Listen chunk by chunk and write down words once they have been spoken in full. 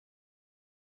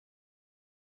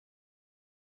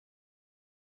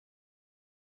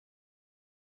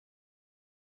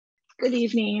Good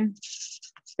evening.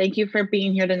 Thank you for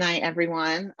being here tonight,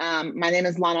 everyone. My name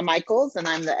is Lana Michaels, and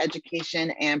I'm the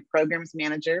Education and Programs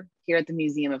Manager here at the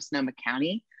Museum of Sonoma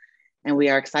County, and we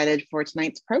are excited for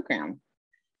tonight's program.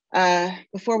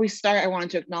 Before we start, I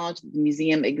wanted to acknowledge that the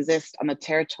museum exists on the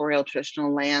territorial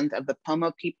traditional land of the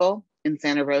Momoh people in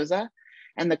Santa Rosa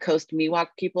and the Coast Miwok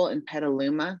people in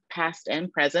Petaluma, past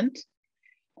and present,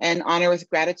 and honor with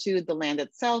gratitude the land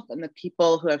itself and the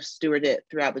people who have stewarded it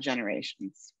throughout the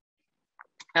generations.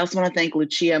 I also want to thank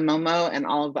Lucia, Momoh, and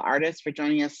all of the artists for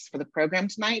joining us for the program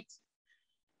tonight.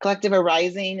 Collective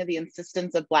Arising, the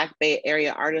insistence of Black Bay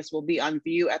Area artists, will be on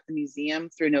view at the museum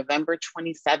through November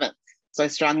 27th. So I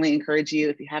strongly encourage you,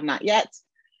 if you have not yet,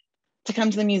 to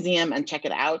come to the museum and check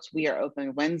it out. We are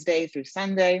open Wednesday through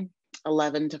Sunday,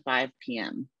 11 to 5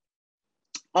 p.m.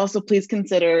 Also, please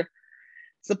consider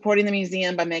supporting the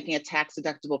museum by making a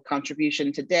tax-deductible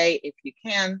contribution today. If you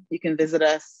can visit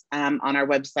us on our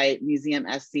website,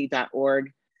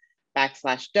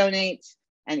 museumsc.org/donate,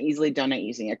 and easily donate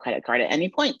using a credit card at any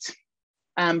point.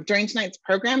 During tonight's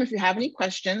program, if you have any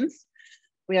questions,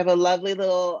 we have a lovely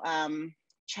little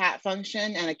chat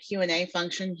function and a Q&A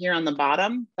function here on the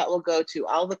bottom that will go to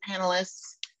all the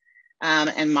panelists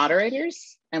and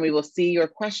moderators, and we will see your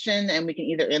question and we can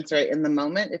either answer it in the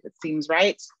moment if it seems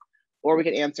right, or we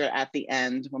could answer it at the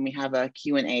end when we have a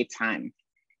Q&A time.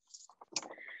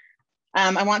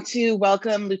 I want to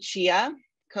welcome Lucia,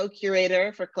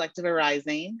 co-curator for Collective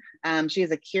Arising. She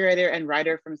is a curator and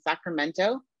writer from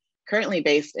Sacramento, currently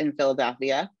based in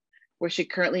Philadelphia, where she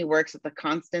currently works at the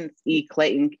Constance E.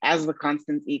 Clayton, as the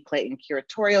Constance E. Clayton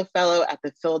Curatorial Fellow at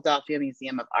the Philadelphia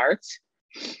Museum of Art.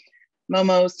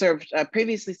 Momoh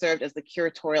previously served as the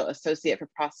Curatorial Associate for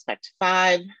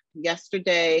Prospect.5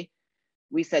 Yesterday,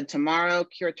 We Said Tomorrow,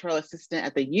 Curatorial Assistant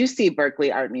at the UC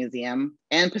Berkeley Art Museum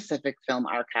and Pacific Film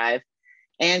Archive,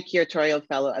 and Curatorial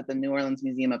Fellow at the New Orleans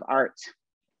Museum of Art.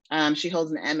 She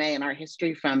holds an MA in Art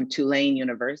History from Tulane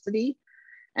University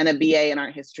and a BA in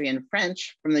Art History and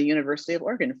French from the University of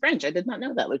Oregon. French, I did not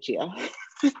know that, Lucia.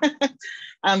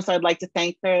 So I'd like to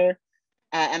thank her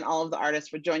and all of the artists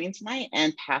for joining tonight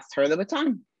and pass her the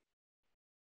baton.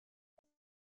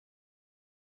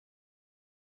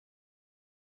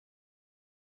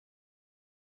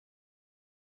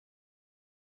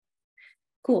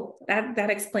 Cool. That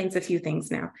explains a few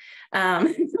things now.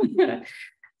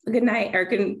 Good night or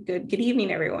good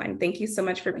evening, everyone. Thank you so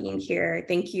much for being here.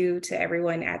 Thank you to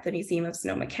everyone at the Museum of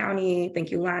Sonoma County.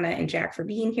 Thank you, Lana and Jack, for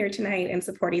being here tonight and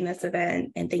supporting this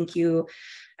event. And thank you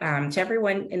to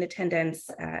everyone in attendance,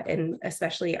 and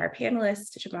especially our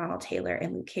panelists, Jamal, Taylor,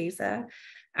 and Lucasa.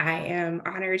 I am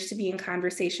honored to be in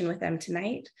conversation with them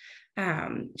tonight.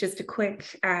 Just a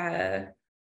quick I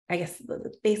guess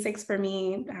the basics for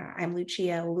me. I'm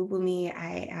Lucia Olubunmi.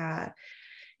 I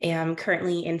am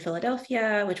currently in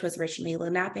Philadelphia, which was originally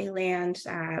Lenape land.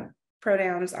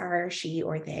 Pronouns are she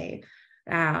or they.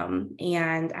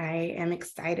 And I am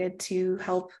excited to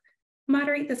help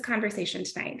moderate this conversation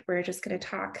tonight. We're just going to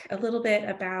talk a little bit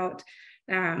about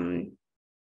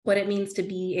what it means to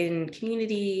be in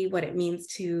community, what it means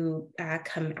to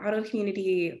come out of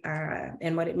community,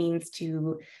 and what it means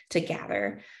to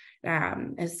gather.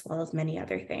 As well as many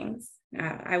other things.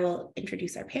 I will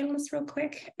introduce our panelists real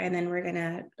quick, and then we're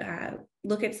gonna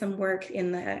look at some work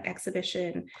in the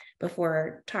exhibition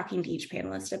before talking to each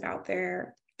panelist about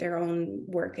their own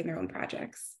work and their own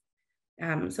projects.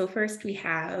 So first we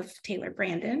have Taylor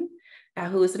Brandon,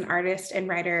 who is an artist and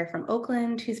writer from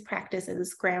Oakland, whose practice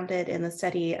is grounded in the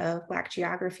study of Black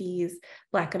geographies,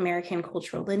 Black American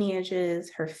cultural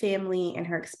lineages, her family, and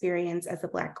her experience as a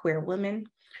Black queer woman.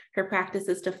 Her practice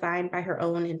is defined by her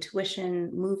own intuition,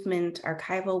 movement,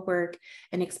 archival work,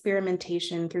 and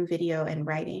experimentation through video and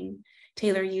writing.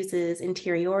 Taylor uses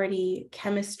interiority,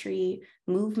 chemistry,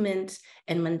 movement,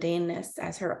 and mundaneness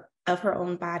of her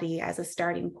own body as a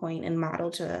starting point and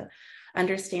model to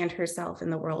understand herself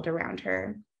and the world around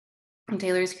her.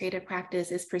 Taylor's creative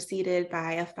practice is preceded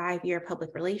by a 5-year public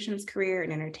relations career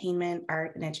in entertainment,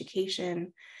 art, and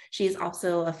education. She is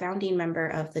also a founding member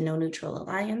of the No Neutral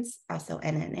Alliance, also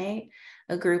NNA,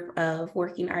 a group of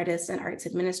working artists and arts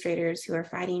administrators who are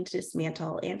fighting to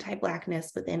dismantle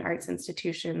anti-Blackness within arts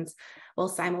institutions while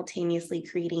simultaneously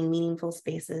creating meaningful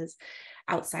spaces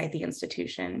outside the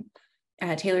institution.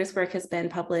 Taylor's work has been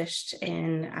published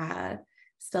in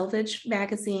Selvage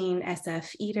Magazine,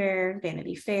 SF Eater,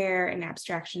 Vanity Fair, and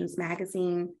Abstractions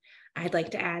Magazine. I'd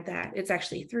like to add that it's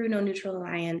actually through No Neutral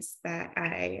Alliance that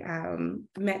I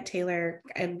met Taylor,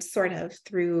 and sort of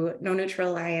through No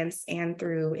Neutral Alliance and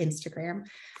through Instagram,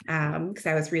 because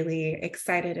I was really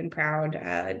excited and proud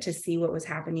to see what was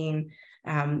happening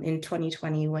in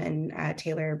 2020 when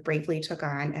Taylor bravely took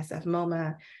on SF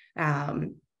Momoh.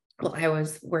 Well, I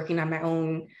was working on my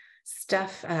own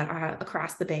stuff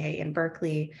across the Bay in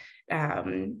Berkeley,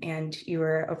 and you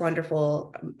were a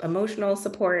wonderful emotional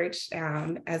support,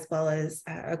 as well as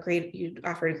you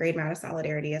offered a great amount of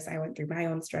solidarity as I went through my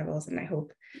own struggles, and I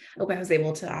hope I was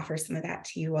able to offer some of that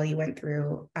to you while you went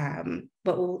through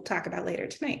what we'll talk about later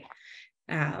tonight.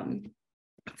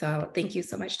 So thank you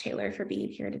so much, Taylor, for being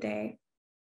here today.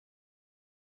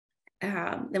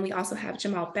 Then we also have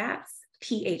Jamal Batts,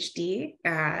 PhD.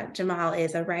 Jamal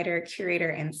is a writer, curator,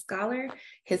 and scholar.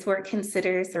 His work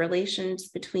considers the relations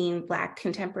between Black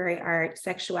contemporary art,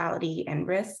 sexuality, and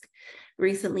risk.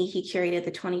 Recently, he curated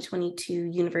the 2022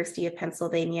 University of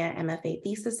Pennsylvania MFA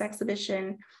thesis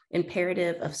exhibition,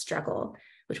 Imperative of Struggle,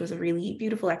 which was a really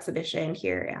beautiful exhibition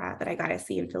here that I got to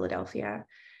see in Philadelphia.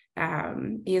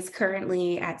 He is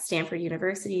currently at Stanford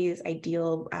University's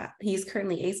Ideal, he's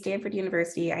currently a Stanford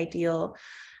University Ideal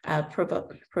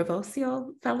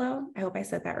Provostial Fellow, I hope I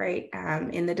said that right,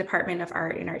 in the Department of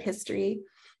Art and Art History.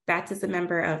 Batts is a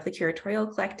member of the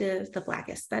curatorial collective, The Black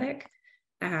Aesthetic.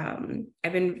 I've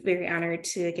been very honored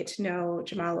to get to know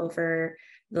Jamal over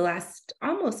the last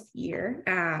almost year,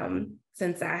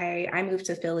 since I moved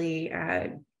to Philly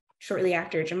shortly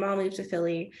after Jamal moved to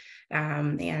Philly,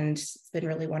 and it's been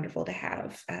really wonderful to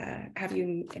have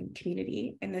you in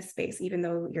community in this space, even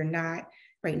though you're not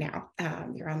right now.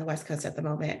 You're on the West Coast at the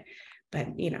moment,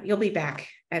 but you'll be back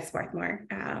at Swarthmore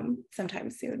sometime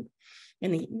soon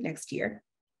in the next year.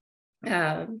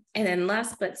 And then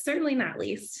last but certainly not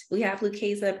least, we have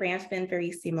Lucia Branfman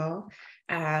Verissimo,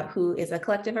 who is a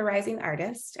collective arising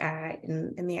artist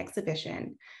in the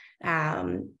exhibition.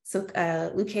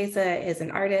 Lucia is an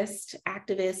artist,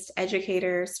 activist,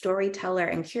 educator, storyteller,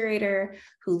 and curator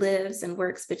who lives and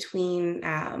works between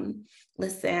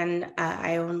Lisan,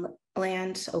 Ione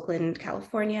Land, Oakland,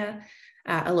 California,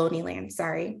 Ohlone Land,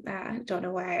 sorry. Don't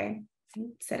know why I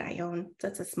said Ione,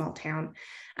 that's a small town,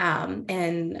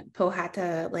 and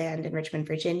Powhatan Land in Richmond,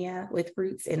 Virginia, with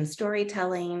roots in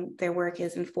storytelling. Their work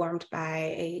is informed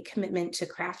by a commitment to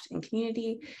craft and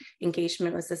community,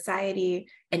 engagement with society,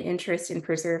 and interest in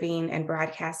preserving and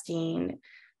broadcasting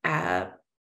I'm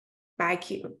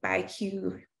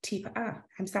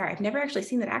sorry, I've never actually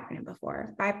seen that acronym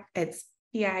before. It's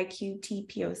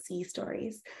BIQTPOC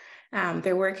stories.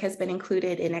 Their work has been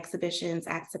included in exhibitions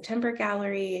at September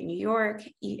Gallery in New York,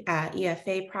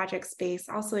 EFA Project Space,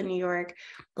 also in New York,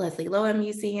 Leslie Loeb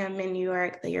Museum in New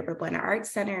York, the Yerba Buena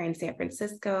Arts Center in San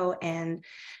Francisco, and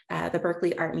the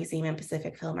Berkeley Art Museum and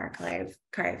Pacific Film Archive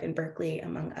in Berkeley,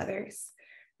 among others.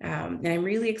 And I'm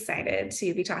really excited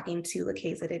to be talking to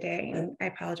Lucia today, and I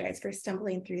apologize for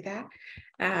stumbling through that,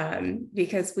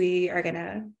 because we are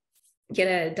gonna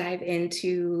dive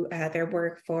into their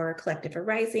work for Collective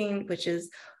Arising, which is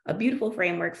a beautiful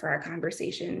framework for our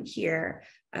conversation here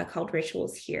called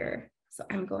Rituals Here. So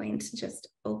I'm going to just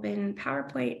open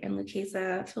PowerPoint, and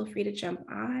Lucia, feel free to jump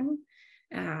on.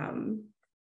 And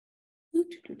I'll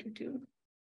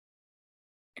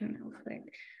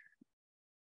click.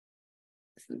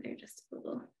 Isn't there just a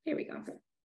little, there we go.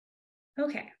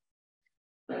 Okay.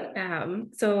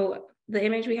 So the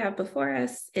image we have before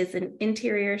us is an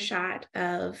interior shot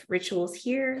of Rituals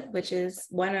Here, which is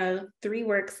one of 3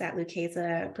 works that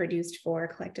Lucia produced for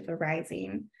Collective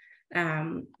Arising.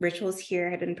 Rituals Here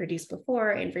had been produced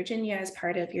before in Virginia as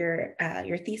part of your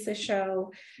thesis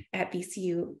show at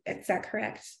BCU. Is that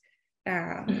correct?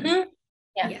 Yeah.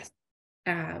 Yes.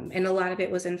 And a lot of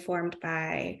it was informed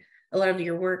by a lot of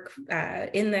your work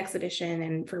in the exhibition,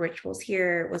 and for Rituals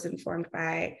Here was informed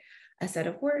by a set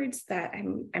of words that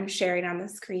I'm sharing on the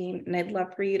screen. And I'd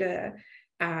love for you to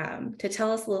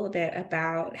tell us a little bit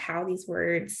about how these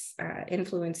words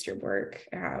influenced your work.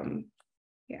 Thank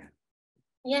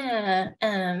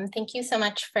you so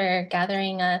much for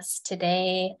gathering us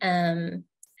today.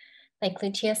 Like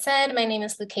Lucia said, my name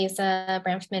is Lucia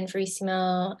Branfman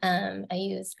Verissimo. I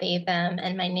use they, them,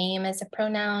 and my name as a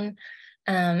pronoun.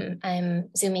 I'm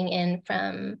zooming in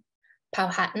from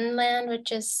Powhatan Land,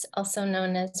 which is also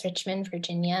known as Richmond,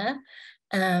 Virginia.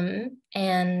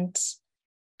 And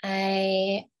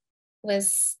I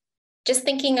was just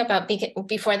thinking about,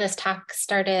 before this talk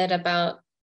started, about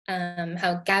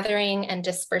how gathering and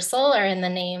dispersal are in the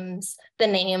name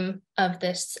of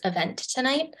this event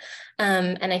tonight.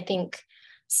 And I think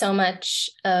so much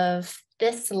of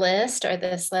this list, or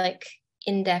this like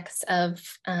index of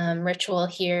Ritual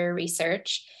Here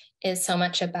research, is so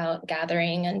much about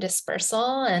gathering and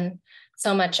dispersal, and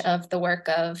so much of the work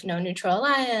of No Neutral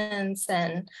Alliance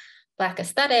and Black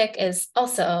Aesthetic is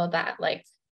also that like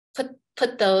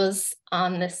put those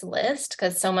on this list,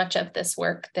 because so much of this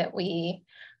work that we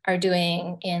are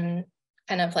doing in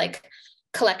kind of like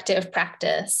collective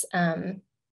practice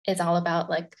is all about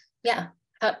like, yeah,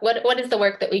 what is the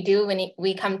work that we do when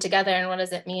we come together, and what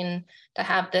does it mean to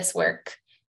have this work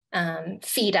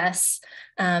feed us,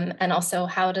 and also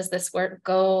how does this work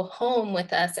go home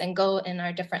with us and go in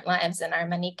our different lives and our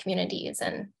many communities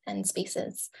and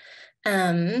spaces.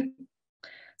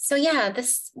 So yeah,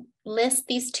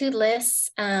 these two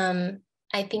lists,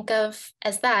 I think of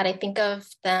as that. I think of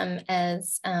them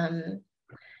as kind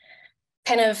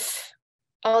of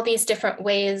all these different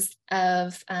ways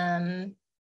of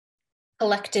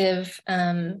collective,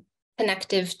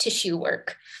 connective tissue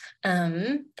work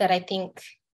that I think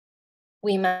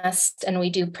we must and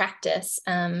we do practice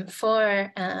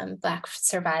for Black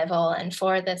survival and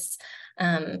for this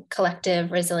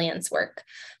collective resilience work.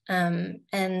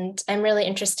 And I'm really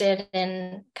interested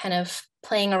in kind of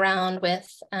playing around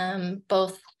with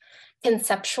both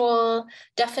conceptual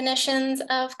definitions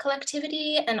of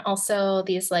collectivity and also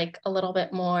these like a little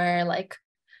bit more like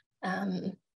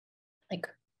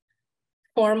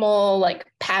formal like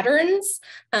patterns.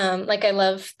 Like I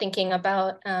love thinking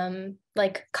about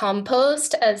like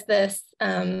compost as this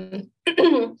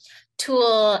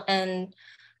tool and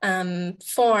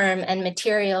form and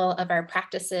material of our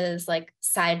practices, like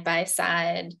side by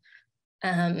side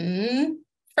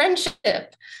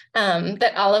friendship,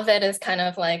 that all of it is kind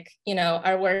of like, you know,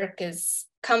 our work is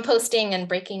composting and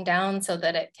breaking down so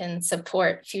that it can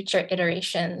support future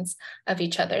iterations of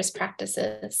each other's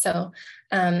practices. So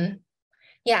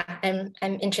yeah, I'm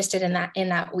interested in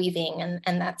that weaving,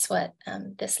 and that's what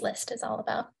this list is all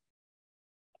about.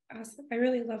 Awesome. I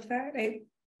really love that.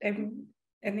 I'm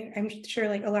sure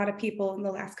like a lot of people in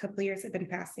the last couple of years have been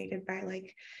fascinated by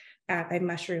like by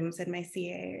mushrooms and my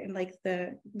CA and like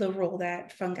the role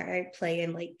that fungi play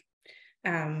in like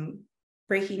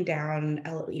breaking down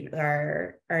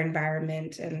our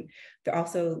environment, and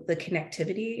also the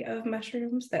connectivity of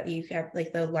mushrooms, that you have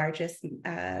like the largest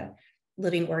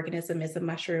living organism is a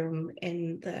mushroom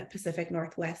in the Pacific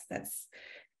Northwest that's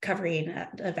covering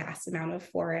a vast amount of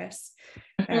forest.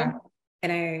 Mm-hmm.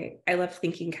 And I love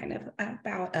thinking kind of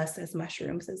about us as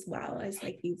mushrooms as well, as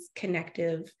like these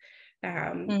connective,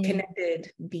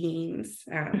 connected beings,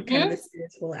 kind of the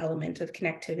spiritual element of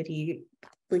connectivity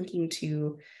linking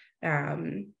to our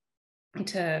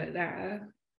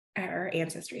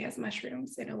ancestry as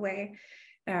mushrooms in a way.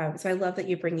 So I love that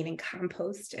you're bringing in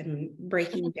compost and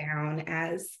breaking down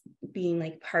as being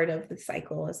like part of the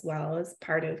cycle as well as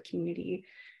part of community.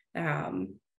 But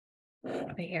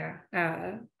yeah,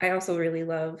 I also really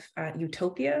love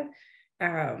utopia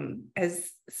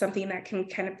as something that can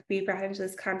kind of be brought into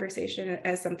this conversation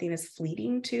as something as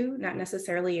fleeting too, not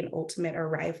necessarily an ultimate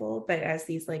arrival, but as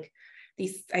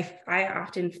I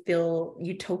often feel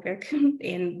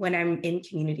utopic when I'm in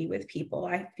community with people.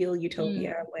 I feel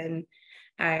utopia when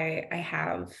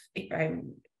I'm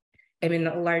in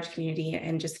a large community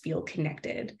and just feel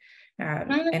connected.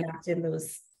 And often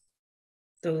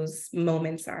those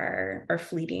moments are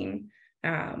fleeting,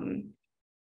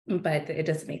 but it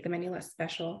doesn't make them any less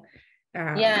special.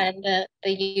 Yeah, and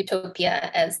the utopia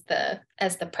as the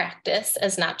practice,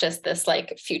 as not just this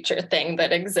like future thing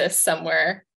that exists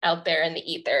somewhere out there in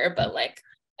the ether, but like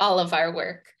all of our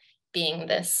work being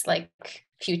this like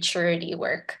futurity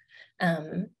work.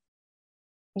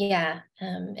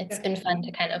 It's been fun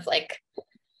to kind of like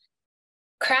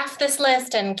craft this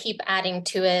list and keep adding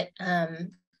to it,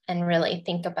 and really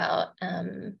think about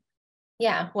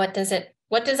what does it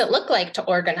look like to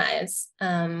organize?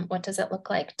 What does it look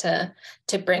like to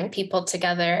bring people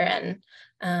together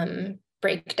and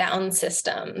break down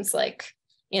systems? Like,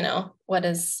 you know, what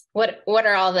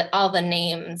are all the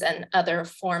names and other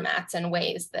formats and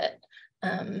ways that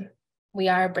we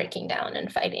are breaking down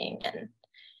and fighting and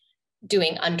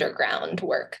doing underground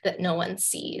work that no one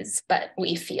sees, but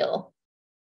we feel.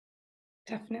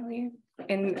 Definitely.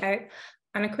 And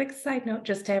on a quick side note,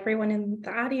 just to everyone in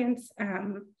the audience,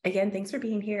 again, thanks for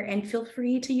being here, and feel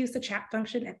free to use the chat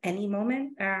function at any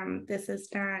moment. This is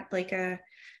not like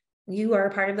you are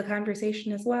a part of the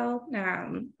conversation as well. I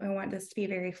want this to be a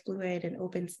very fluid and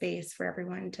open space for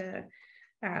everyone to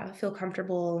feel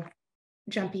comfortable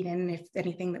jumping in if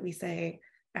anything that we say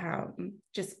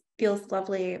just feels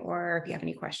lovely, or if you have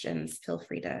any questions, feel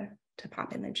free to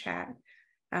pop in the chat.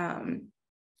 And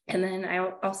then I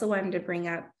also wanted to bring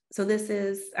up, so this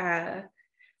is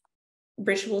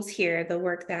Rituals Here, the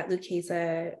work that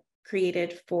Lucia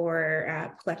created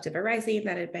for Collective Arising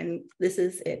this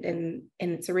is it in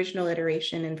its original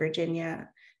iteration in Virginia.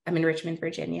 I'm in Richmond,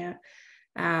 Virginia.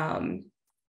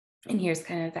 And here's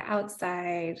kind of the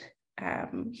outside.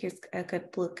 Here's a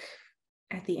good look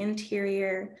at the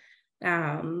interior.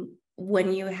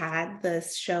 When you had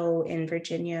this show in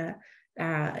Virginia,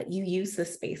 you use the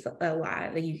space a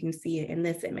lot. You can see it in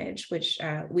this image, which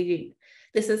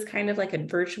this is kind of like a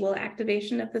virtual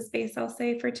activation of the space, I'll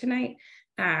say, for tonight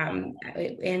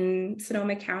in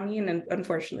Sonoma County. And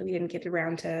unfortunately, we didn't get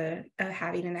around to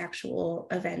having an actual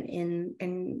event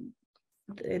in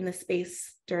the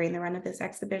space during the run of this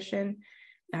exhibition.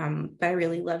 But I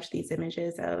really loved these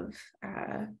images of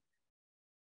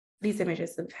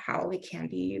how it can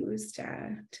be used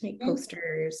to make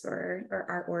posters or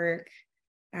artwork.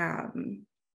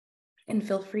 And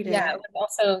feel free to. Yeah, it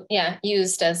was also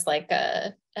used as like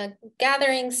a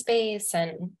gathering space,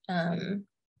 and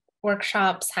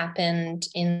workshops happened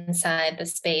inside the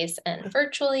space and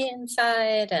virtually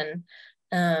inside. And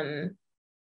I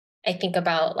think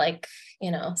about, like,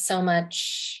 so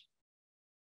much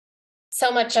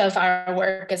of our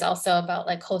work is also about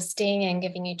like hosting and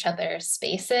giving each other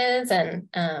spaces. And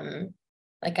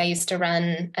like, I used to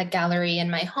run a gallery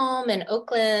in my home in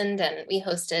Oakland, and we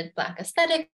hosted Black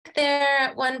aesthetic there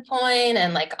at one point,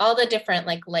 and like all the different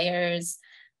like layers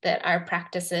that our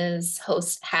practices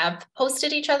have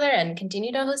hosted each other and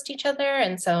continue to host each other.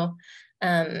 And so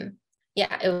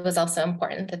it was also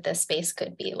important that this space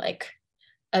could be like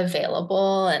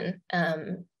available, and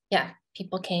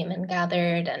people came and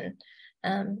gathered and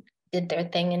did their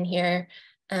thing in here.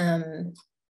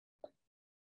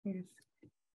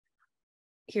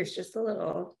 Here's just a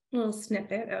little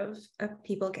snippet of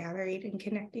people gathering and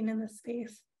connecting in this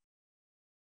space.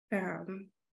 And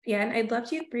I'd love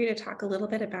for you to talk a little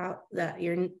bit about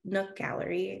your Nook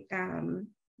gallery,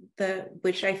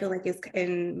 which I feel like is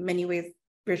in many ways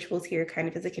Rituals here kind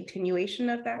of is a continuation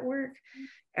of that work.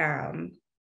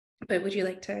 But would you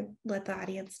like to let the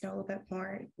audience know a little bit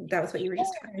more? That was what you were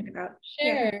just talking about.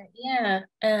 Sure, yeah.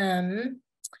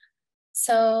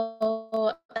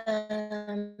 So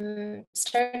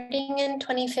starting in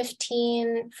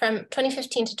 2015, from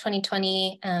 2015 to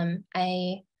 2020,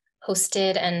 I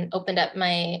hosted and opened up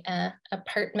my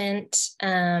apartment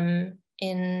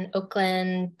in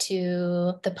Oakland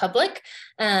to the public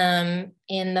in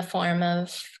the form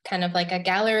of kind of like a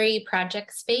gallery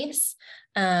project space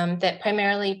that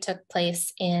primarily took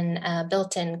place in a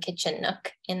built-in kitchen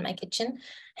nook in my kitchen,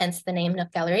 hence the name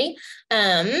Nook Gallery.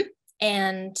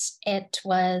 And it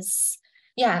was,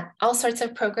 all sorts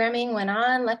of programming went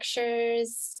on,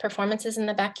 lectures, performances in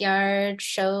the backyard,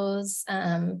 shows,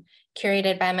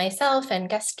 curated by myself and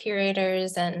guest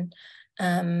curators, and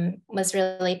was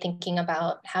really thinking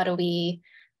about how do we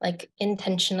like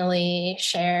intentionally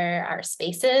share our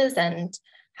spaces, and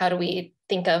how do we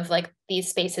think of like these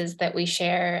spaces that we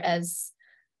share as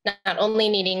not only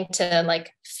needing to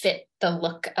like fit the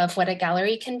look of what a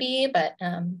gallery can be, but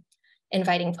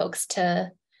inviting folks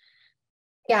to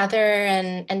gather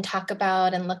and talk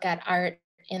about and look at art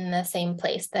in the same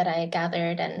place that I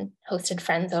gathered and hosted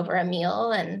friends over a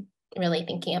meal, and really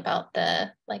thinking about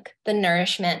the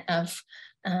nourishment of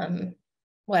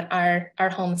what our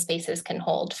home spaces can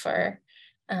hold for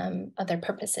other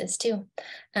purposes too.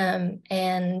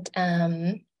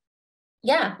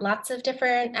 Lots of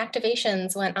different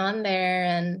activations went on there,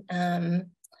 and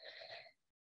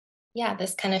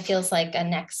this kind of feels like a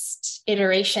next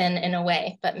iteration in a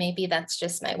way, but maybe that's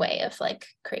just my way of like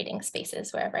creating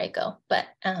spaces wherever I go. But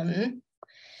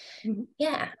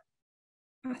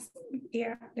Awesome.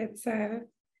 Yeah, it's what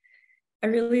I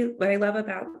love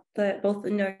about both the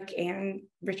Nook and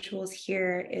Rituals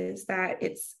here is that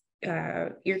it's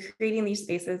you're creating these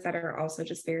spaces that are also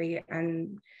just very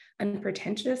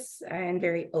unpretentious and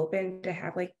very open to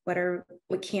have like what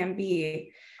can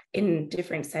be in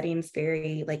different settings,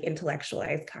 very like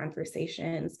intellectualized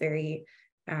conversations, very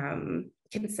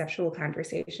conceptual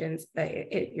conversations,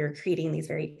 but you're creating these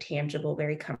very tangible,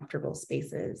 very comfortable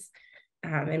spaces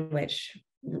in which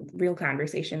real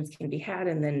conversations can be had,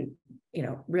 and then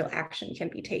real action can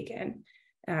be taken,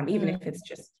 even if it's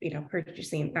just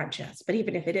purchasing, not just, but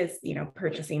even if it is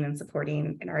purchasing and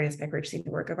supporting an artist by purchasing the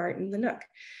work of art in the Nook,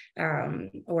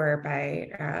 or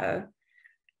by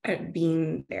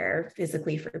being there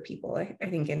physically for people. I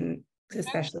think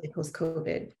especially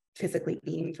post-COVID, physically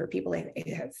being for people,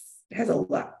 it has a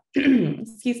lot,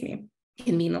 excuse me,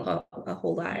 can mean a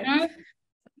whole lot.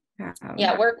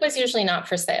 Work was usually not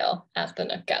for sale at the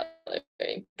Nook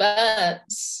Gallery, but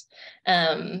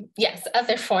yes,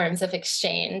 other forms of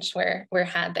exchange were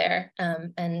had there. I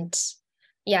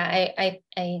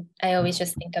always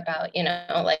just think about,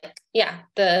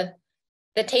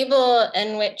 the table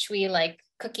in which we like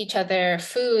cook each other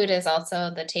food is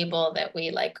also the table that we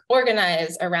like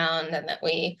organize around and that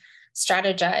we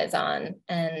strategize on,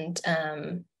 and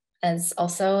as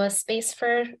also a space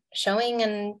for showing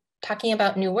and talking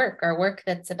about new work or work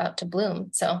that's about to bloom.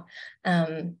 So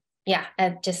yeah,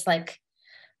 I just like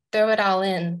throw it all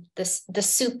in this, the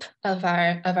soup of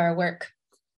our work.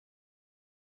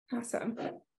 Awesome.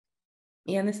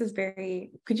 Yeah, and this is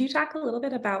very, could you talk a little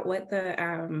bit about what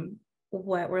the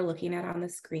what we're looking at on the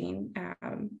screen?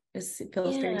 It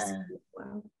feels very sweet.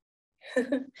 Wow.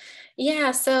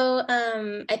 Yeah, so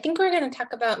I think we're going to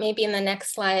talk about maybe in the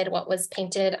next slide what was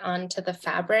painted onto the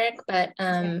fabric, but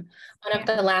one of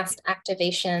the last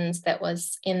activations that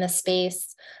was in the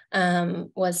space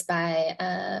was by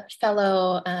a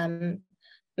fellow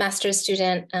master's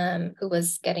student who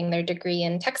was getting their degree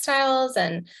in textiles,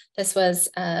 and this was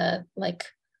like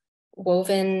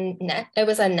woven net. It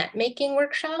was a net making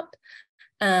workshop.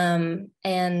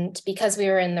 And because we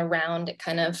were in the round, it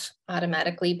kind of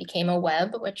automatically became a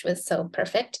web, which was so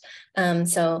perfect.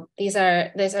 So these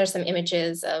are some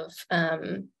images of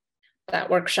that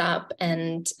workshop,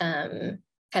 and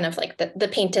kind of like the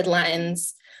painted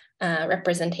lines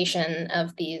representation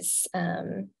of these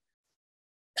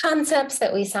concepts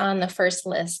that we saw on the first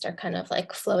list are kind of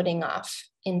like floating off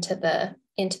into the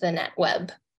net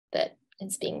web that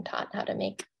is being taught how to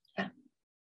make. Yeah.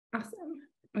 Awesome.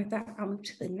 With that, I'll move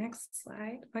to the next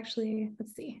slide. Actually,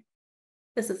 let's see.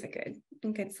 This is a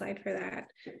good slide for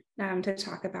that, to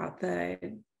talk about the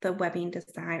webbing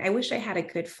design. I wish I had a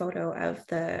good photo of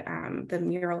the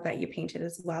mural that you painted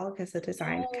as well, because the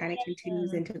design kind of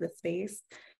continues into the space.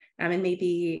 And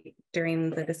maybe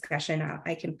during the discussion,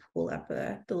 I can pull up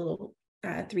the little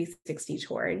 360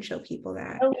 tour and show people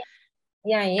that. Oh,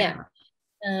 yeah.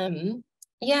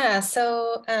 Yeah,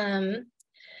 so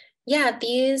yeah,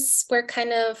 these were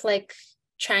kind of like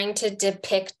trying to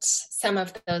depict some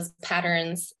of those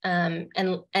patterns and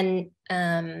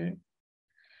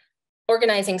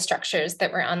organizing structures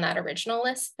that were on that original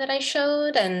list that I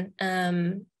showed. And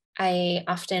I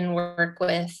often work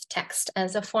with text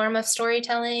as a form of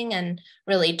storytelling and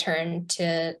really turn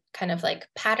to kind of like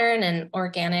pattern and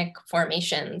organic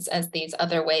formations as these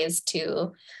other ways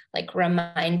to like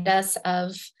remind us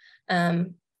of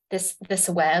this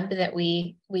web that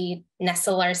we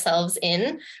nestle ourselves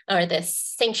in, or this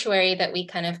sanctuary that we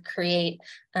kind of create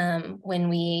when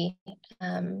we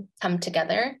come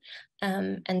together.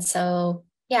 And so,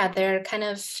 yeah, they're kind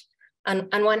of, on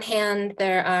one hand,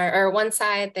 there are, or one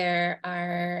side, there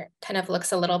are kind of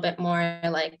looks a little bit more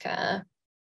like,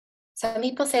 some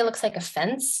people say it looks like a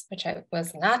fence, which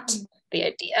was not the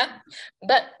idea,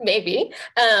 but maybe.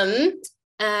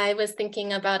 I was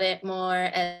thinking about it more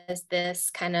as this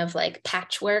kind of like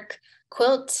patchwork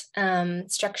quilt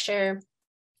structure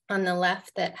on the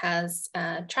left that has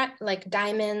like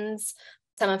diamonds,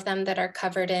 some of them that are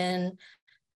covered in.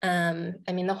 I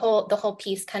mean, the whole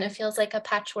piece kind of feels like a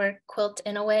patchwork quilt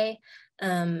in a way,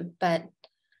 but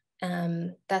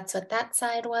that's what that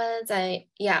side was.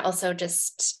 Also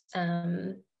just,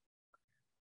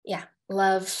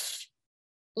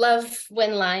 love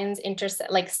when lines intersect,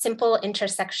 like simple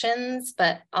intersections,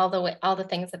 but all the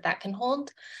things that can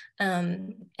hold.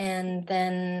 And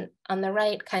then on the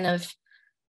right, kind of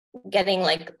getting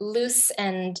like loose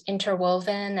and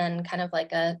interwoven and kind of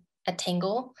like a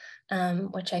tangle,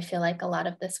 which I feel like a lot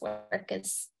of this work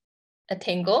is a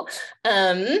tangle.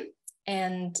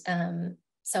 And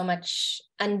so much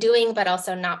undoing, but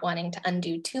also not wanting to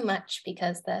undo too much,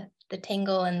 because the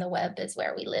tangle and the web is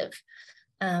where we live.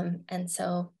 And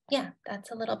so, yeah,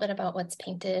 that's a little bit about what's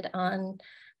painted on.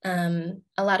 A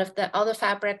lot of all the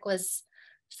fabric was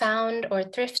found or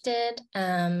thrifted,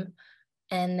 and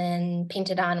then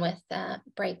painted on with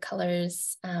bright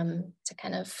colors to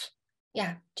kind of,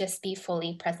 just be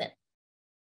fully present.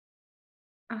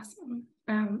 Awesome.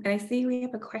 And I see we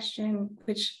have a question,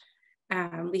 which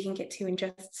we can get to in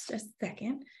just a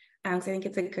second. So I think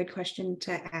it's a good question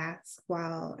to ask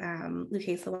while,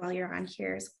 Lucia, while you're on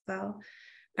here as well.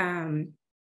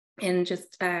 And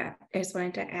just I just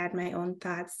wanted to add my own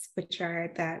thoughts, which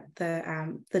are that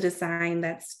the design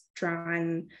that's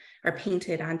drawn or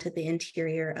painted onto the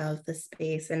interior of the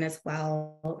space, and as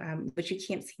well, which you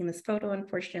can't see in this photo,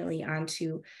 unfortunately,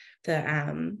 onto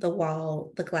the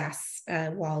wall, the glass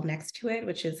wall next to it,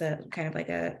 which is a kind of like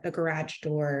a garage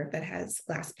door that has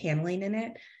glass paneling in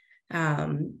it.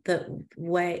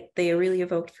 What they really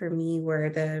evoked for me were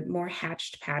the more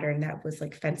hatched pattern that was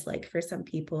like fence-like for some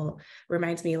people.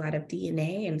 Reminds me a lot of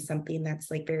DNA and something that's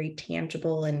like very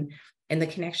tangible, and the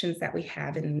connections that we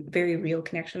have, and very real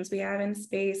connections we have in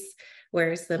space,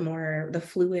 whereas the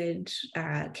fluid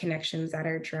connections that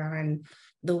are drawn,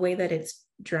 the way that it's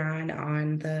drawn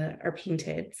on the, or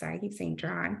painted, sorry, I keep saying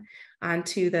drawn,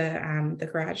 onto the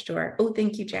garage door. Oh,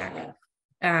 thank you, Jack.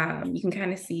 You can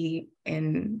kind of see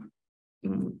in,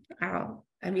 I'll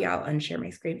unshare my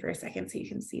screen for a second so you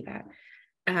can see that.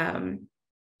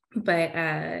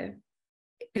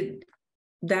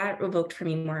 That evoked for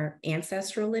me more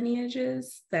ancestral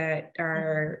lineages that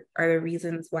are the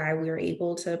reasons why we were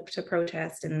able to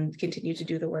protest and continue to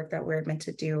do the work that we're meant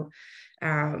to do,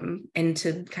 and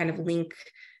to kind of link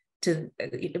to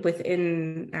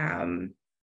within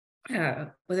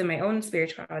my own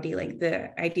spirituality, like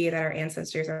the idea that our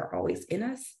ancestors are always in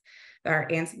us.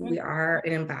 We are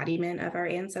an embodiment of our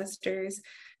ancestors.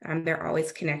 They're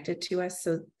always connected to us.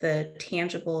 So the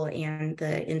tangible and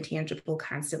the intangible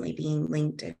constantly being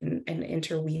linked and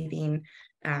interweaving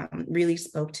really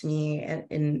spoke to me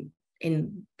in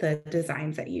the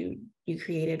designs that you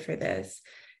created for this,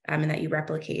 and that you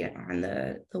replicate on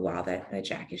the wall that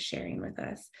Jack is sharing with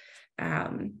us.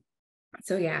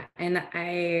 So yeah, and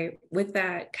with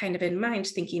that kind of in mind,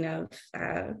 thinking of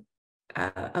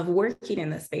working in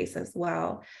this space as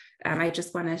well, I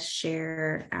just want to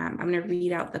share, I'm going to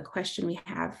read out the question we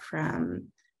have from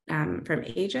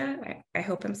Aja. I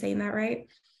hope I'm saying that right.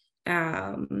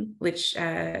 Which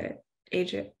Aja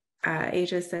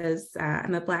says,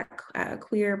 I'm a Black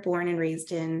queer born and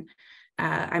raised in,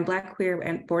 I'm Black queer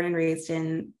and born and raised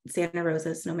in Santa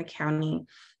Rosa, Sonoma County.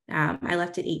 I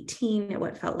left at 18 at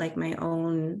what felt like my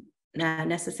own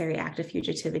necessary act of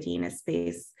fugitivity in a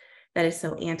space that is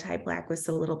so anti-Black with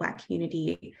so little Black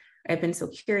community. I've been so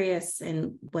curious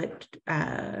and what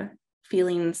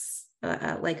feelings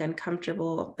like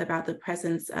uncomfortable about the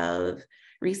presence of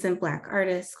recent Black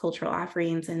artists, cultural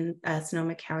offerings in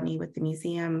Sonoma County with the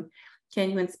museum. Can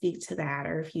anyone speak to that,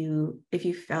 or if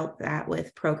you felt that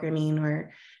with programming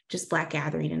or just Black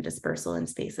gathering and dispersal in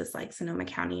spaces like Sonoma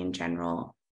County in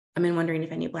general? I've been wondering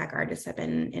if any Black artists have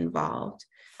been involved.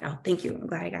 Oh, thank you. I'm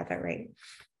glad I got that right.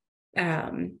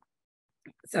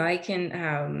 So I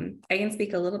can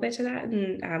speak a little bit to that,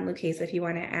 and Lucas, if you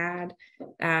want to add.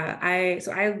 I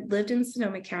lived in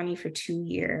Sonoma County for 2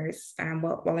 years.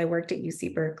 While I worked at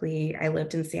UC Berkeley, I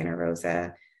lived in Santa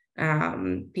Rosa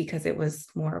because it was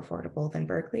more affordable than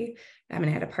Berkeley, and I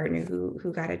had a partner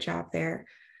who got a job there.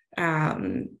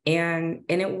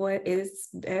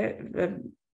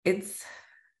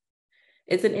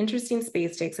 It's an interesting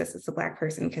space to exist as a Black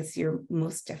person because you're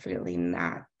most definitely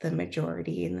not the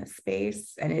majority in this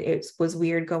space. And it was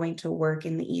weird going to work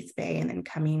in the East Bay and then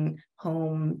coming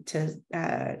home to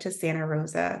Santa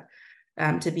Rosa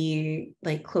to be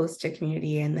like close to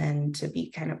community and then to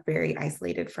be kind of very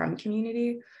isolated from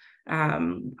community.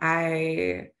 I've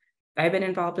been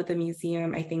involved with the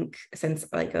museum, I think, since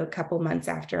like a couple months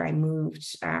after I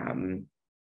moved.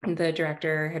 The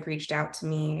director had reached out to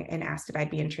me and asked if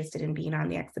I'd be interested in being on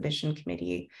the exhibition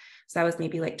committee. So that was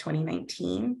maybe like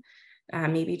 2019,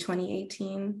 maybe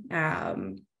 2018.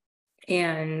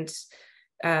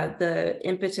 The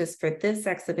impetus for this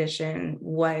exhibition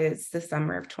was the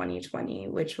summer of 2020,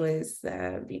 which was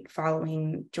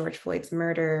following George Floyd's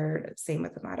murder, same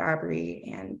with Ahmaud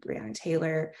Arbery and Breonna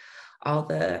Taylor, all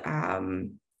the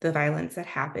violence that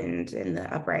happened and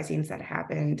the uprisings that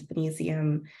happened. The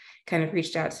museum kind of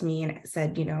reached out to me and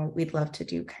said, we'd love to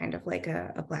do kind of like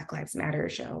a Black Lives Matter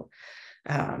show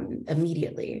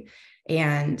immediately.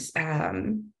 And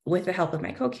with the help of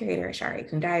my co-curator, Shari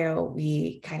Kundayo,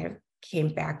 we kind of came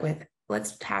back with,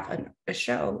 let's have a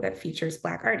show that features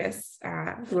Black artists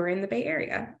who are in the Bay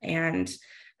Area. And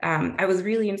I was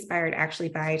really inspired actually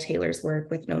by Taylor's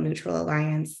work with No Neutral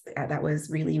Alliance that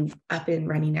was really up and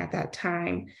running at that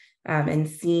time, and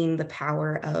seeing the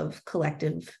power of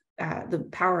collective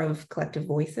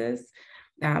voices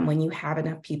when you have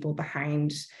enough people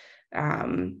behind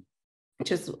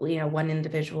just one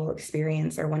individual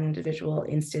experience or one individual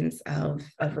instance of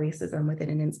racism within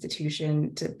an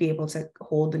institution, to be able to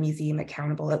hold the museum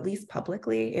accountable, at least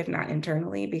publicly, if not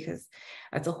internally, because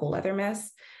that's a whole other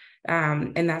mess.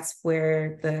 And that's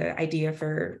where the idea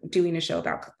for doing a show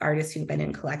about artists who've been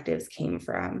in collectives came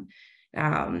from.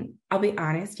 I'll be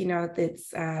honest,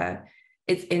 it's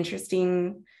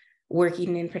interesting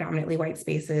working in predominantly white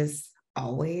spaces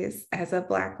always as a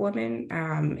Black woman,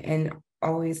 and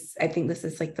always, I think this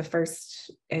is like the first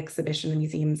exhibition the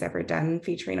museum's ever done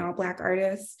featuring all Black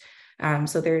artists.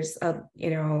 So there's a,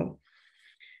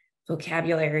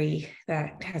 vocabulary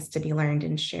that has to be learned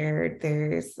and shared.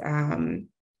 There's a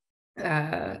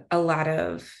lot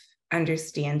of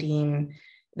understanding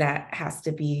that has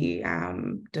to be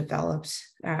developed,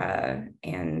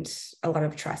 and a lot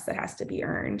of trust that has to be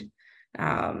earned.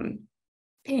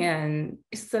 And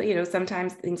so,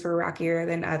 sometimes things were rockier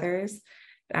than others.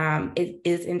 It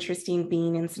is interesting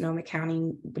being in Sonoma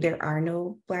County. There are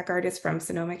no Black artists from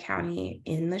Sonoma County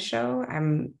in the show.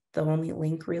 I'm the only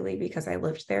link really because I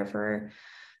lived there for,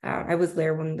 I was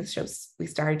there when we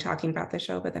started talking about the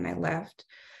show, but then I left.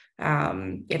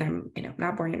 And I'm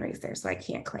not born and raised there, so I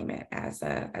can't claim it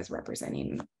as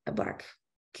representing a Black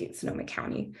Sonoma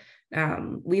County.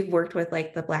 We've worked with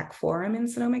like the Black Forum in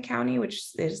Sonoma County, which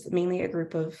is mainly a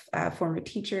group of former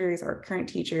teachers or current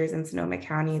teachers in Sonoma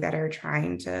County that are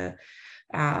trying to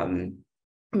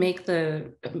make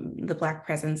the Black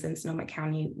presence in Sonoma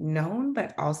County known,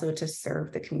 but also to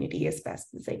serve the community as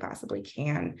best as they possibly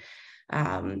can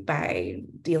by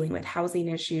dealing with housing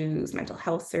issues, mental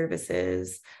health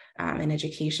services, and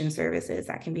education services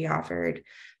that can be offered.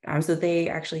 So they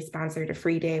actually sponsored a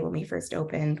free day when we first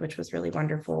opened, which was really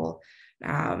wonderful,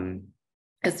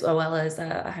 as well as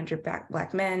 100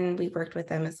 Black men. We worked with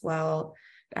them as well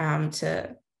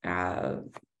to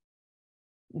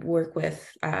work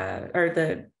with, or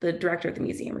the director of the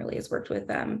museum really has worked with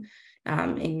them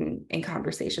in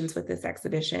conversations with this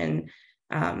exhibition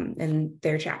and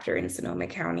their chapter in Sonoma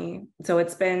County. So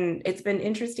it's been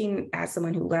interesting as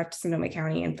someone who left Sonoma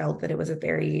County and felt that it was a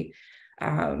very,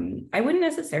 I wouldn't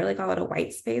necessarily call it a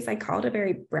white space. I call it a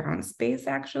very brown space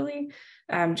actually,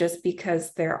 just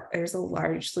because there's a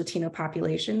large Latino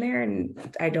population there, and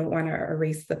I don't want to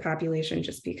erase the population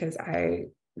just because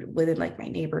within like my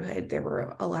neighborhood, there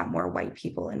were a lot more white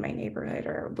people in my neighborhood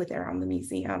or around the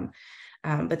museum,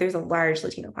 but there's a large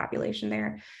Latino population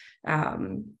there.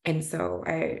 And so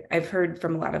I've heard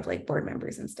from a lot of like board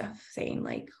members and stuff saying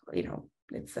like,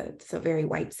 it's a very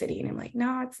white city. And I'm like,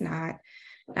 no, it's not.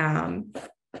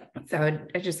 So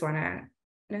I just want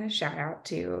to shout out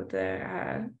to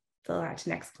the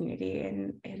Latinx community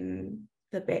in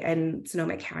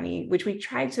Sonoma County, which we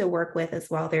tried to work with as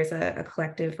well. There's a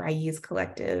collective, Raíz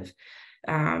Collective,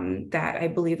 that I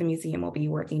believe the museum will be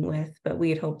working with, but we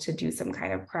had hoped to do some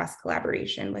kind of cross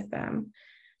collaboration with them.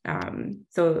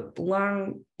 So the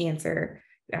long answer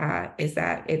is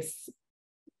that it's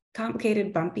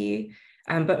complicated, bumpy,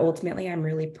 but ultimately I'm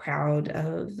really proud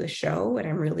of the show, and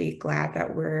I'm really glad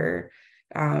that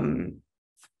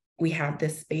we have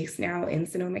this space now in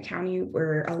Sonoma County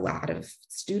where a lot of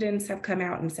students have come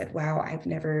out and said, wow, I've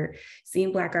never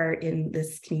seen Black art in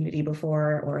this community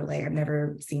before, or like, I've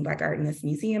never seen Black art in this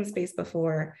museum space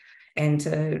before. And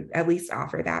to at least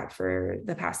offer that for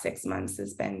the past 6 months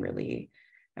has been really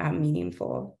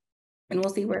meaningful, and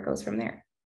we'll see where it goes from there.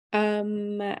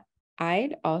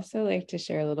 I'd also like to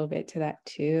share a little bit to that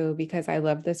too, because I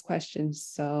love this question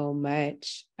so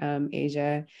much,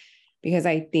 Asia, because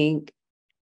I think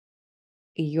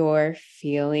your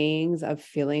feelings of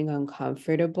feeling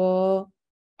uncomfortable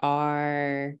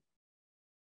are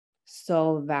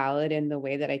so valid in the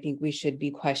way that I think we should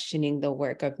be questioning the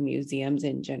work of museums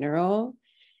in general.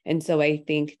 And so I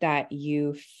think that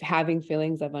you having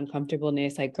feelings of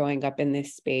uncomfortableness, like growing up in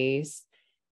this space,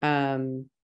 and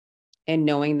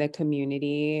knowing the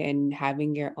community and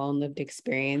having your own lived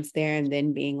experience there, and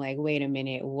then being like, wait a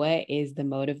minute, what is the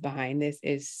motive behind this,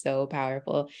 is so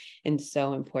powerful and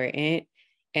so important.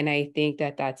 And I think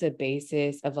that that's a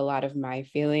basis of a lot of my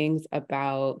feelings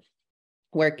about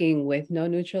working with No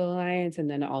Neutral Alliance,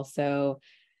 and then also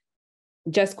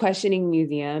just questioning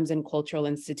museums and cultural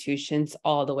institutions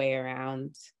all the way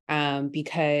around,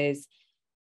 because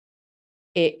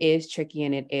it is tricky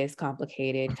and it is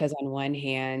complicated, because on one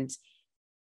hand,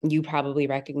 you probably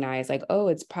recognize like, oh,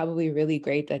 it's probably really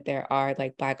great that there are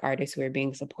like Black artists who are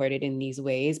being supported in these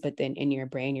ways. But then in your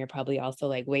brain, you're probably also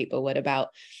like, wait, but what about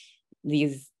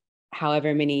these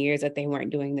however many years that they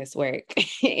weren't doing this work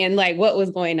and like what was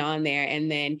going on there?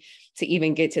 And then to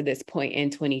even get to this point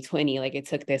in 2020, like it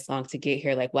took this long to get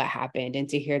here, like what happened? And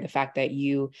to hear the fact that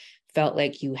you felt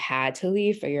like you had to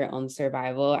leave for your own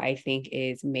survival, I think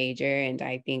is major. And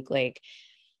I think like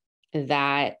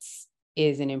that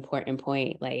is an important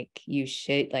point. Like you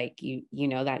should, like, you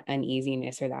know, that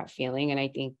uneasiness or that feeling. And I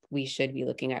think we should be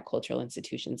looking at cultural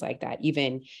institutions like that,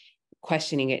 even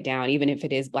questioning it down, even if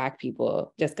it is Black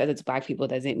people. Just because it's Black people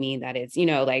doesn't mean that it's, you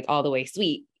know, like all the way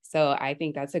sweet. So I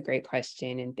think that's a great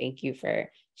question. And thank you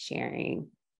for sharing.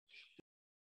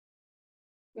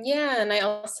 Yeah, and I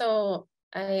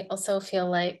also feel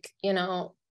like, you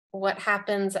know, what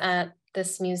happens at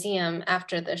this museum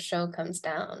after the show comes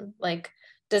down? Like,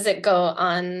 does it go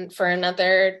on for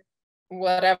another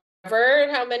whatever,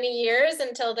 how many years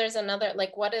until there's another,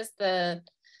 like, what is the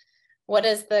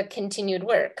continued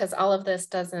work? Because all of this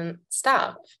doesn't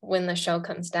stop when the show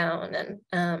comes down.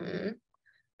 And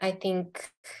I think,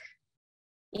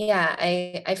 yeah,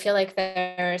 I feel like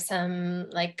there are some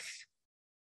like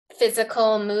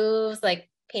physical moves, like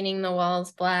painting the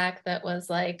walls black that was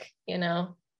like, you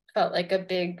know, felt like a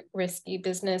big risky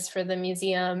business for the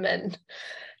museum and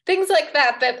things like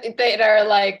that are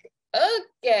like,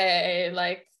 okay,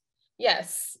 like,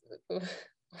 yes,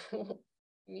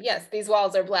 yes, these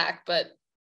walls are black, but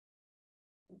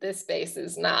this space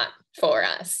is not for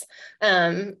us.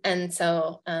 And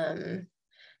so,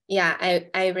 yeah,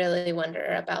 I really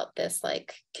wonder about this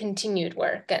like continued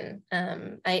work. And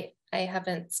I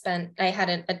hadn't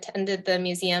attended the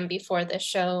museum before this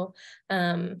show,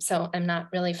 so I'm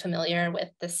not really familiar with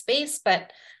the space,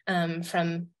 but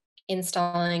from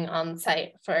installing on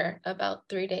site for about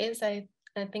 3 days, I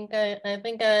think I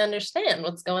understand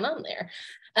what's going on there.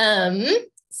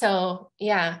 So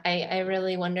yeah, I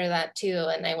really wonder that too.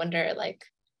 And I wonder like,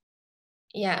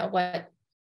 yeah, what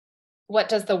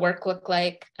does the work look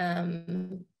like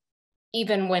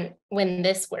even when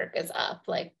this work is up?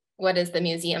 Like, what is the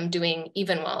museum doing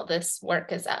even while this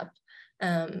work is up?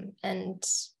 And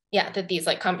yeah, that these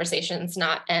like conversations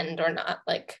not end or not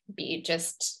like be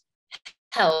just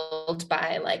held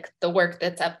by like the work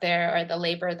that's up there or the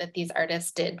labor that these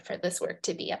artists did for this work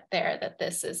to be up there, that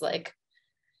this is like,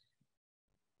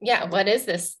 yeah, what is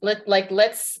this?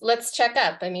 Let's check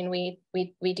up. I mean,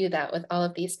 we do that with all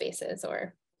of these spaces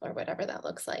or whatever that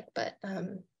looks like. But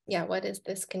yeah, what is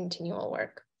this continual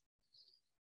work?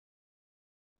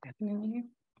 Definitely.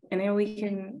 I know we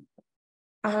can,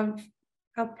 I'll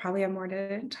probably have more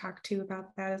to talk to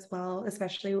about that as well,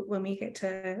 especially when we get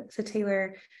to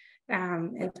Taylor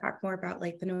and talk more about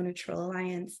like the No Neutral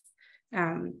Alliance.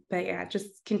 But yeah,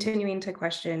 just continuing to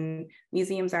question,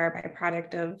 museums are a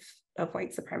byproduct of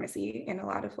white supremacy in a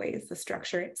lot of ways, the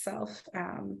structure itself.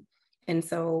 And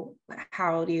so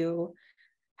how do you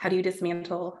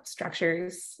dismantle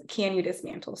structures? Can you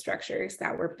dismantle structures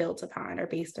that were built upon or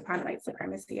based upon white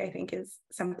supremacy? I think is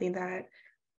something that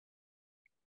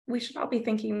we should all be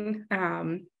thinking,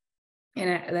 and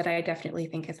that I definitely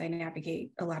think as I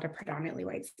navigate a lot of predominantly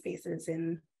white spaces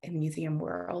in museum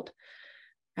world.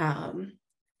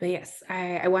 But yes,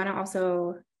 I want to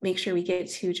also make sure we get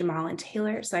to Jamal and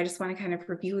Taylor. So I just want to kind of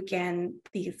review again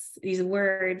these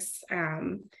words,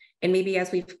 and maybe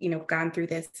as we've gone through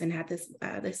this and had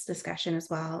this discussion as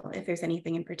well, if there's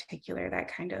anything in particular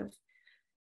that kind of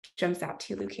jumps out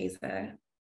to you, Lucasa.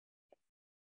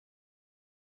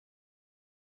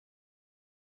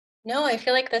 No, I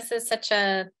feel like this is such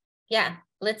a, yeah,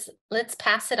 let's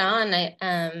pass it on.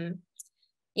 I'm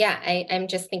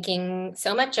just thinking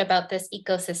so much about this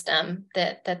ecosystem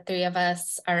that the three of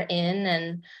us are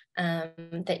in,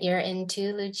 and that you're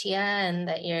into, Lucia, and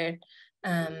that you're,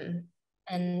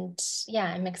 and yeah,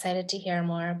 I'm excited to hear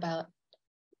more about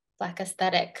Black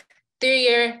aesthetic through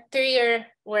your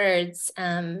words,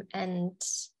 and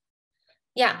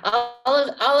yeah,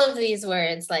 all of these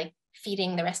words like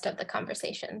feeding the rest of the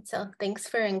conversation. So thanks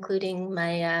for including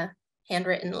my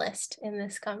handwritten list in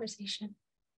this conversation.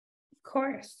 Of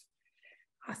course.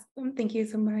 Awesome. Thank you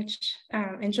so much.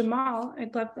 And Jamal,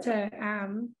 I'd love to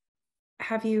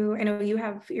have you, I know you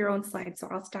have your own slides, so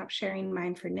I'll stop sharing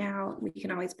mine for now. We can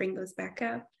always bring those back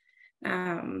up.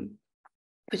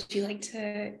 Would you like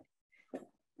to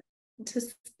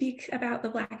speak about the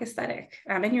Black aesthetic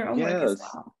in your own work as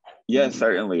well? Yes,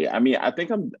 certainly. I mean, I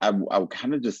think I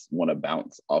kind of just want to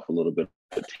bounce off a little bit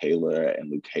of Taylor and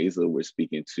Lucasa we're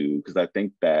speaking to, because I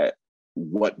think that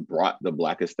what brought the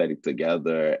Black aesthetic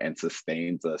together and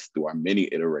sustains us through our many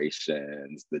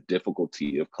iterations, the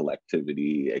difficulty of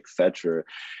collectivity, etc.,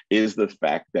 is the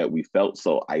fact that we felt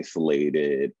so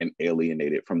isolated and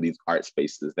alienated from these art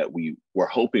spaces that we were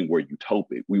hoping were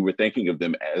utopic. We were thinking of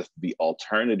them as the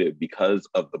alternative because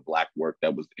of the Black work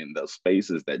that was in those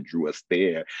spaces that drew us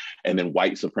there. And then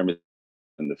white supremacy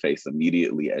in the face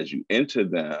immediately as you enter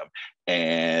them,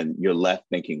 and you're left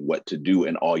thinking what to do,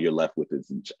 and all you're left with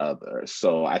is each other.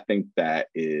 So I think that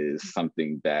is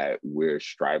something that we're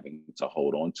striving to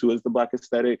hold on to as the Black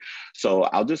aesthetic. So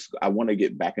I want to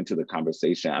get back into the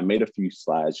conversation. I made a few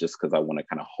slides just because I want to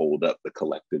kind of hold up the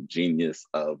collective genius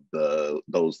of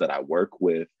those that I work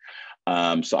with.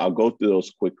 So I'll go through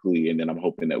those quickly, and then I'm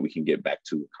hoping that we can get back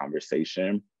to the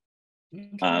conversation.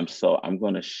 So I'm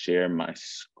going to share my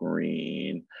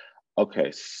screen.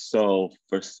 Okay, so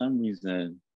for some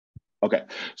reason, okay,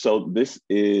 so this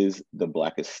is the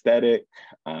Black aesthetic.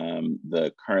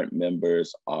 The current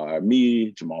members are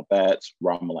me, Jamal Batts,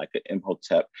 Ramalika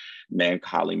Imhotep, Nan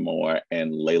Collymore,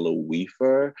 and Layla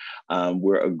Weaver.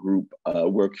 We're a group,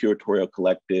 we're a curatorial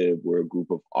collective. We're a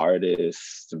group of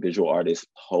artists, visual artists,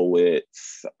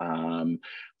 poets,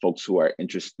 folks who are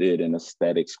interested in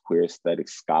aesthetics, queer aesthetic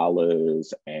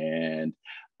scholars, and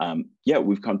yeah,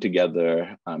 we've come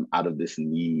together out of this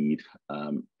need.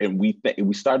 And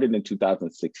we started in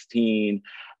 2016,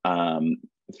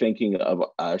 thinking of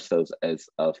ourselves as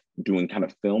of doing kind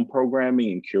of film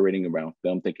programming and curating around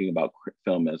film, thinking about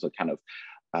film as a kind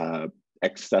of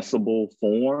accessible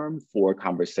form for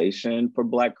conversation for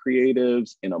Black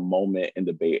creatives in a moment in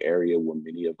the Bay Area where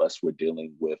many of us were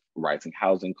dealing with rising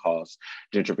housing costs,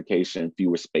 gentrification,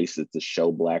 fewer spaces to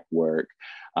show Black work,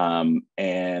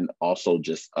 and also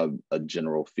just a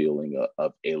general feeling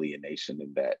of alienation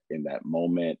in that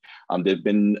moment. There've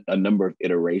been a number of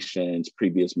iterations.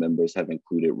 Previous members have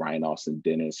included Ryan Austin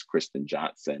Dennis, Kristen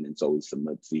Johnson, and Zoe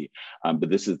Samutzi, but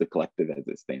this is the collective as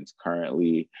it stands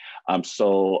currently.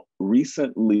 So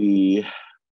recently,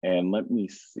 and let me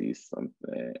see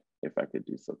something, if I could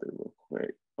do something real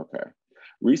quick. Okay.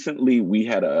 Recently, we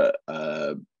had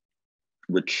a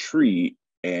retreat,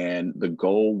 and the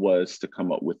goal was to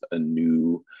come up with a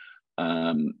new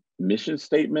mission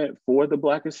statement for the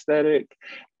Black aesthetic.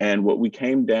 And what we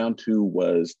came down to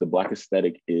was the Black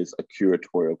aesthetic is a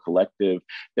curatorial collective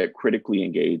that critically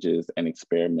engages and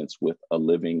experiments with a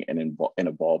living and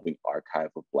evolving archive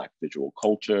of Black visual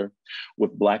culture.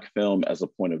 With Black film as a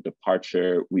point of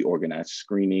departure, we organize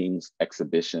screenings,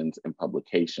 exhibitions, and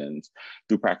publications.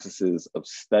 Through practices of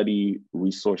study,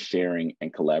 resource sharing,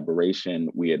 and collaboration,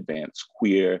 we advance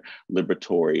queer,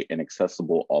 liberatory, and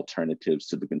accessible alternatives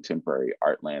to the contemporary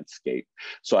art landscape.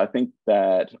 So I think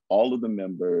that all of the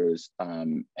members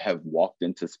have walked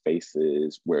into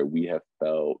spaces where we have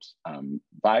felt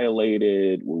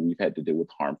violated, where we've had to deal with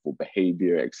harmful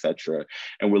behavior, et cetera.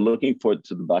 And we're looking forward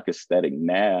to the Black aesthetic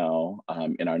now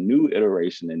in our new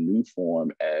iteration and new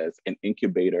form as an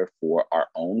incubator for our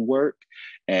own work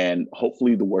and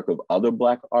hopefully the work of other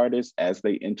Black artists as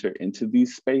they enter into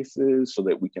these spaces so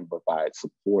that we can provide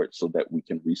support, so that we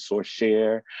can resource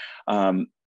share.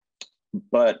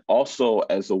 But also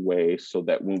as a way so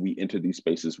that when we enter these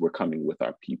spaces, we're coming with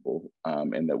our people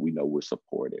and that we know we're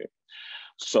supported.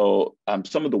 So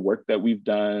some of the work that we've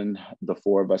done, the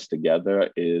four of us together,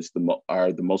 is the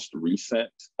most recent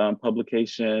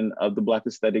publication of the Black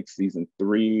Aesthetic Season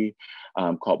 3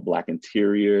 called Black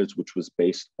Interiors, which was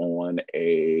based on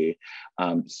 3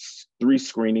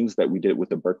 screenings that we did with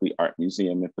the Berkeley Art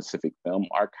Museum and Pacific Film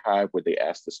Archive, where they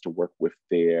asked us to work with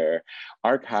their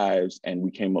archives, and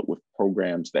we came up with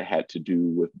programs that had to do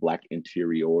with Black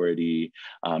interiority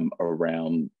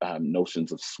around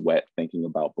notions of sweat, thinking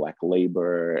about Black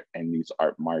labor and these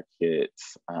art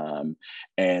markets,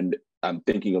 and I'm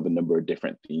thinking of a number of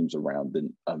different themes around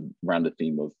the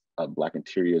theme of Black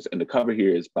interiors. And the cover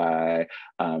here is by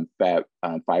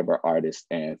fiber artist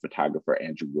and photographer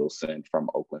Andrew Wilson from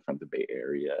Oakland, from the Bay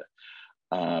Area.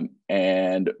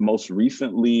 And most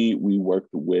recently, we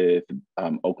worked with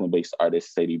Oakland-based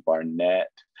artist Sadie Barnett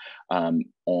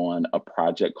on a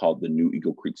project called the New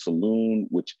Eagle Creek Saloon,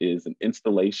 which is an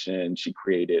installation she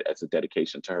created as a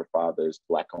dedication to her father's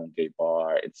Black-owned gay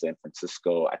bar in San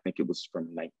Francisco. I think it was from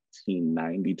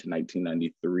 1990 to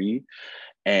 1993.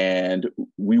 And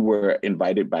we were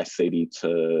invited by Sadie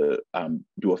to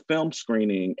do a film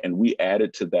screening, and we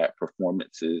added to that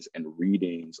performances and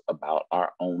readings about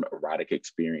our own erotic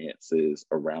experiences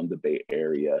around the Bay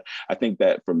Area. I think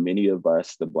that for many of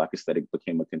us, the Black aesthetic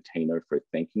became a container for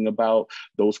thinking about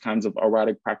those kinds of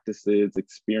erotic practices,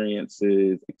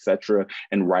 experiences, et cetera,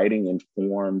 and writing in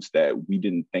forms that we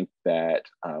didn't think that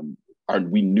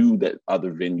we knew that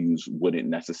other venues wouldn't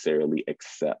necessarily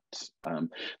accept,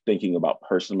 thinking about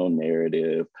personal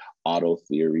narrative, auto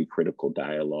theory, critical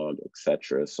dialogue, et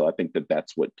cetera. So I think that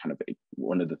that's what kind of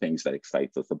one of the things that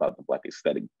excites us about the Black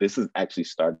aesthetic. This is actually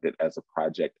started as a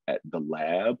project at The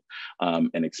Lab,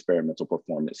 an experimental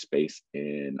performance space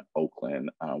in Oakland,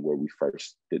 where we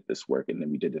first did this work, and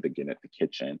then we did it again at the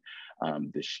Kitchen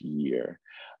this year.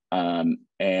 And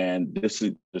there's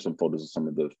some photos of some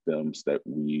of the films that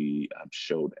we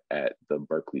showed at the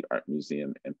Berkeley Art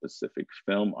Museum and Pacific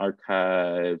Film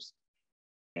Archives.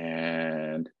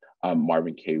 And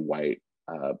Marvin K. White,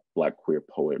 Black queer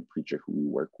poet and preacher who we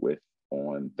work with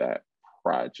on that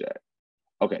project.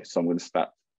 Okay, so I'm going to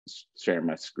stop sharing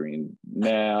my screen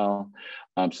now.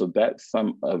 So that's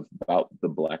some about the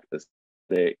Black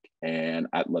aesthetic, and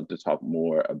I'd love to talk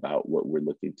more about what we're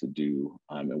looking to do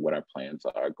and what our plans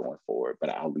are going forward, but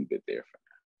I'll leave it there for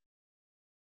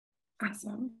now.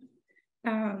 Awesome.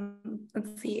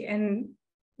 Let's see, and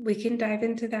we can dive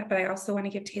into that, but I also want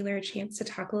to give Taylor a chance to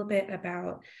talk a little bit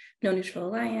about No Neutral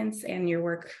Alliance and your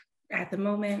work at the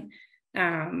moment.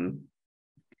 And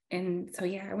so,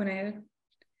 yeah, I want to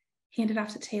hand it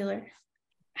off to Taylor.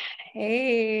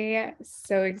 Hey,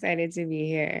 so excited to be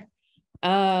here.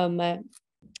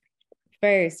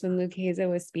 first, when Lucasa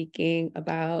was speaking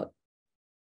about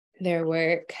their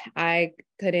work, I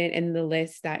couldn't, in the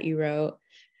list that you wrote,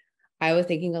 I was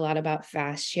thinking a lot about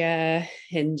fascia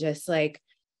and just like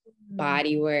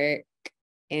body work.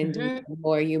 And the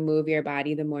more you move your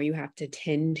body, the more you have to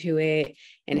tend to it,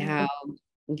 and how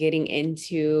getting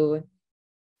into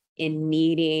and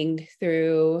kneading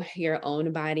through your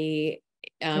own body,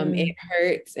 it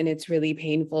hurts and it's really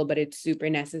painful, but it's super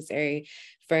necessary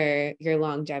for your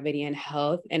longevity and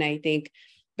health. And I think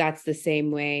that's the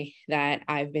same way that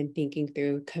I've been thinking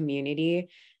through community.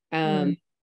 No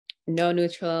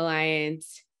Neutral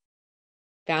Alliance,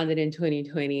 founded in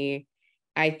 2020.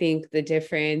 I think the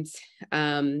difference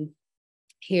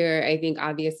here, I think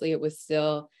obviously it was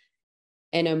still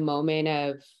in a moment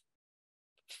of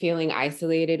feeling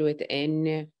isolated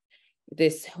within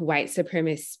this white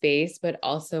supremacist space, but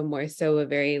also more so a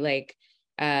very like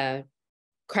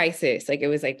crisis. Like it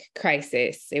was like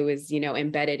crisis. It was, you know,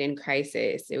 embedded in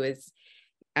crisis. It was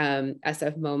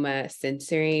SF Momoh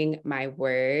censoring my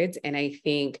words. And I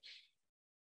think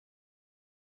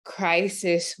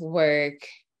crisis work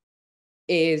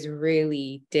is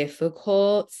really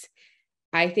difficult.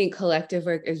 I think collective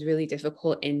work is really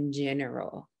difficult in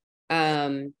general.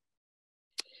 And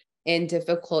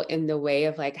difficult in the way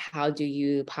of like, how do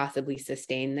you possibly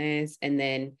sustain this? And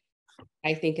then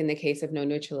I think in the case of No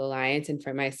Neutral Alliance, and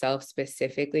for myself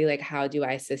specifically, like, how do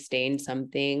I sustain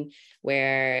something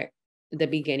where the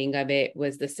beginning of it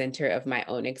was the center of my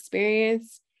own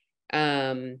experience?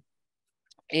 And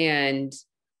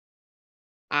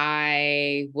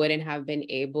I wouldn't have been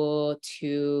able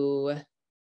to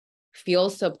feel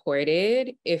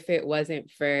supported if it wasn't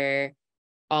for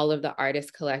all of the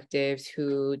artist collectives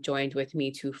who joined with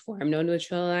me to form No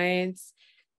Neutral Alliance.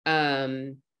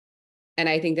 And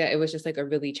I think that it was just like a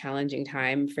really challenging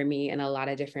time for me in a lot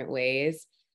of different ways.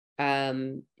 But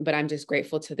I'm just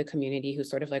grateful to the community who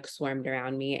sort of like swarmed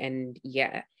around me. And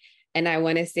yeah, and I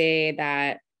want to say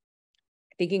that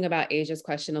thinking about Asia's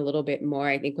question a little bit more,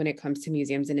 I think when it comes to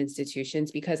museums and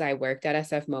institutions, because I worked at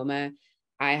SF Momoh,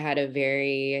 I had a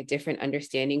very different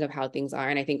understanding of how things are.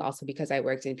 And I think also because I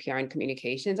worked in PR and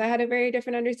communications, I had a very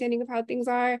different understanding of how things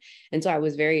are. And so I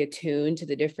was very attuned to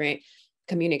the different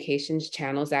communications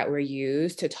channels that were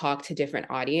used to talk to different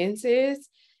audiences.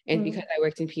 And because I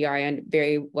worked in PR, I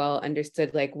very well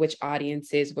understood like which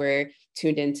audiences were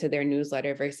tuned into their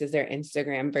newsletter versus their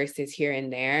Instagram versus here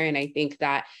and there. And I think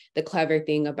that the clever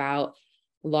thing about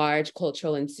large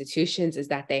cultural institutions is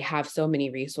that they have so many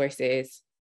resources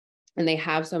and they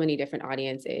have so many different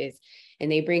audiences,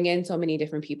 and they bring in so many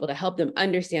different people to help them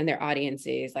understand their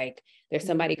audiences. Like there's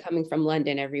somebody coming from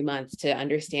London every month to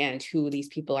understand who these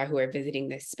people are who are visiting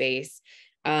this space.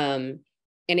 And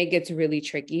it gets really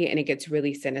tricky and it gets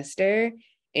really sinister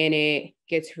and it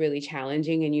gets really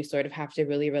challenging, and you sort of have to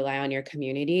really rely on your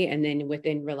community. And then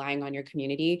within relying on your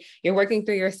community, you're working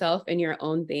through yourself and your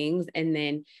own things, and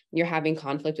then you're having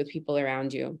conflict with people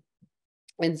around you.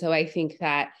 And so I think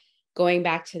that going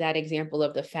back to that example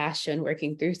of the fashion,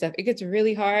 working through stuff, it gets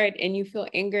really hard and you feel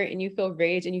anger and you feel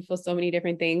rage and you feel so many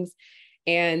different things.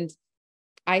 And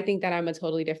I think that I'm a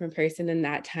totally different person in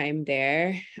that time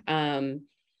there.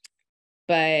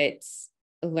 But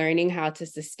learning how to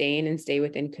sustain and stay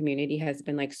within community has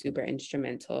been like super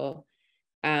instrumental.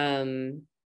 Yes.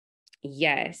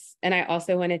 And I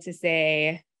also wanted to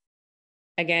say,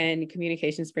 again,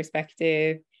 communications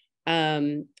perspective,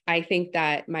 I think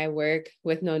that my work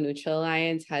with No Neutral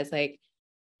Alliance has like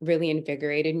really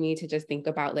invigorated me to just think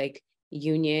about like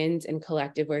unions and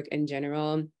collective work in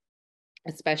general,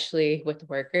 especially with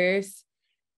workers.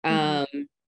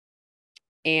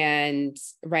 And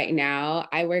right now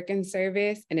I work in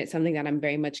service, and it's something that I'm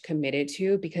very much committed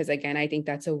to, because again, I think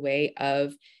that's a way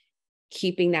of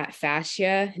keeping that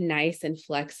fascia nice and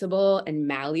flexible and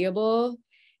malleable.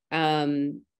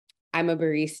 I'm a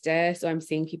barista, so I'm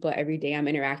seeing people every day. I'm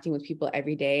interacting with people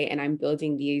every day, and I'm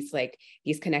building these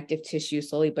connective tissues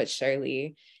slowly but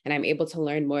surely. And I'm able to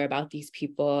learn more about these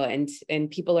people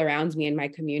and people around me in my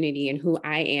community and who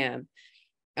I am.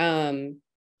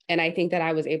 And I think that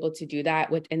I was able to do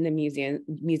that within the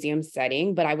museum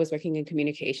setting, but I was working in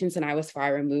communications and I was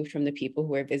far removed from the people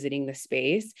who were visiting the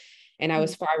space. And I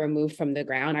was far removed from the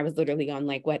ground. I was literally on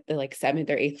the 7th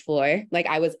or 8th floor. Like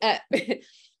I was up.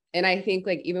 And I think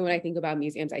like, even when I think about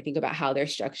museums, I think about how they're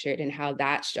structured and how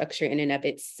that structure in and of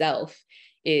itself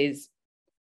is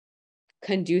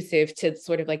conducive to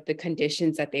sort of like the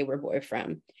conditions that they were born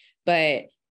from. But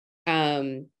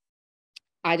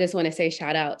I just want to say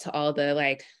shout out to all the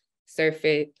like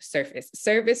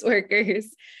service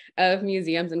workers of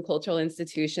museums and cultural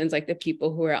institutions, like the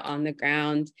people who are on the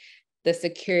ground, the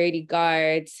security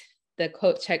guards, the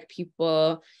coat check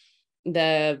people,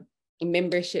 the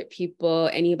membership people,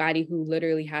 anybody who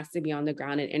literally has to be on the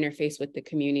ground and interface with the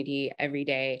community every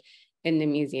day in the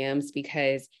museums,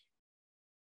 because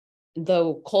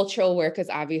the cultural work is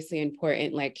obviously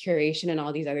important, like curation and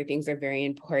all these other things are very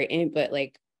important, but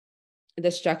like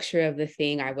the structure of the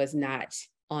thing, I was not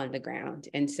on the ground.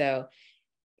 And so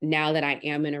now that I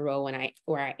am in a role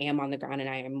where I am on the ground and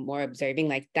I am more observing,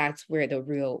 like that's where the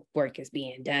real work is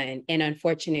being done. And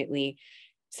unfortunately,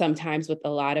 sometimes with a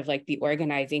lot of like the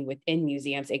organizing within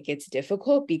museums, it gets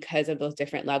difficult because of those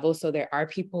different levels. So there are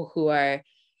people who are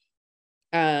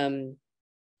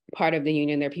part of the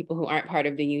union, there are people who aren't part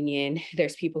of the union,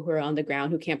 there's people who are on the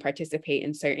ground who can't participate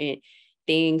in certain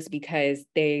things because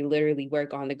they literally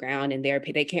work on the ground and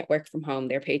they can't work from home.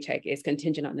 Their paycheck is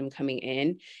contingent on them coming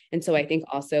in. And so I think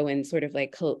also in sort of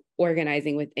like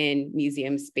organizing within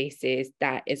museum spaces,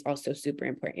 that is also super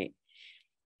important.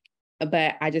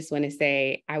 But I just want to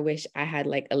say, I wish I had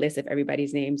like a list of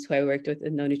everybody's names who I worked with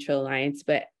in No Neutral Alliance,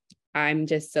 but I'm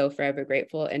just so forever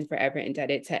grateful and forever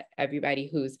indebted to everybody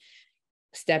who's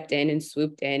stepped in and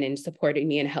swooped in and supported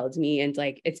me and held me. And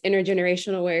like, it's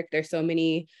intergenerational work. There's so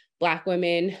many Black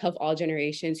women of all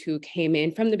generations who came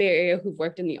in from the Bay Area, who've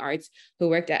worked in the arts, who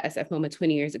worked at SF Momoh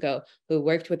 20 years ago, who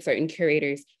worked with certain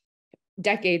curators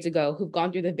decades ago, who've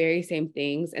gone through the very same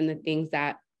things, and the things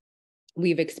that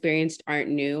we've experienced aren't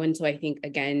new. And so I think,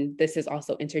 again, this is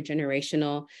also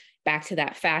intergenerational, back to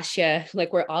that fascia,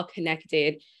 like we're all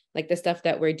connected. Like the stuff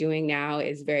that we're doing now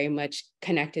is very much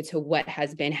connected to what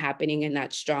has been happening in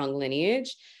that strong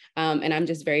lineage. And I'm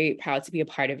just very proud to be a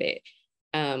part of it.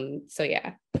 So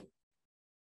yeah.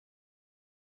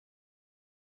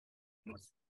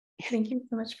 Thank you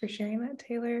so much for sharing that,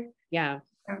 Taylor. Yeah.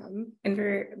 And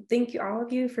thank you all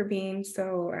of you for being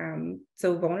so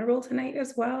vulnerable tonight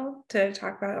as well, to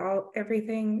talk about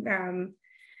everything.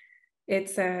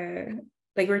 It's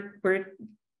like we're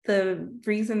the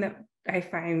reason that I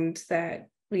find that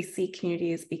we see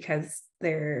community is because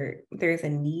there's a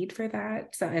need for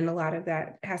that. So, and a lot of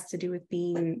that has to do with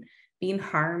being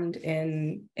harmed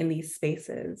in these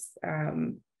spaces.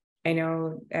 I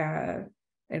know,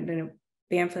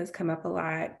 BAMFA has come up a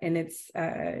lot, and it's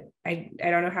I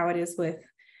don't know how it is with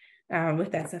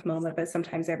SF Momoh, but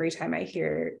sometimes every time I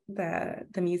hear the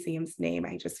museum's name,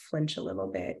 I just flinch a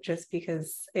little bit, just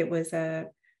because it was I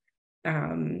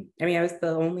was the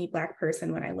only Black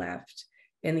person when I left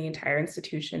in the entire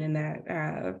institution, and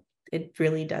that it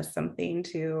really does something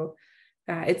to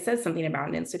it says something about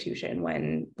an institution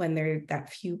when there are that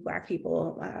few Black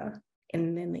people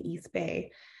in the East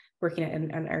Bay working at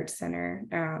an arts center.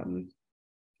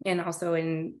 And also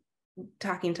in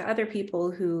talking to other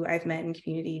people who I've met in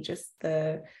community, just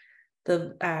the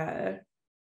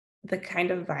kind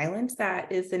of violence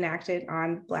that is enacted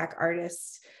on Black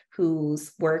artists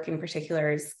whose work in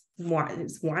particular is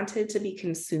wanted to be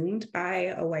consumed by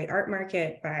a white art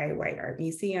market, by white art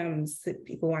museums that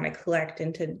people want to collect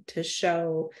and to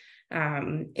show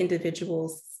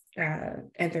individuals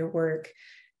and their work.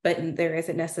 But there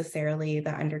isn't necessarily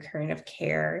the undercurrent of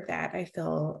care that I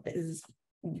feel is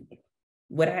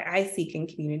what I seek in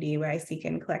community, what I seek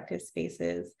in collective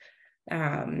spaces.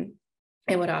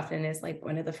 And what often is like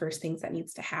one of the first things that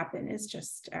needs to happen is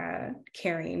just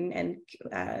caring and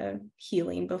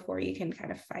healing before you can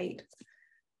kind of fight.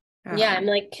 Yeah, I'm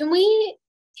like, can we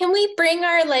bring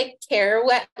our like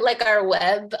our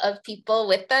web of people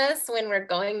with us when we're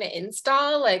going to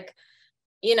install? Like,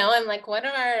 I'm like, what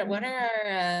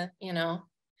are our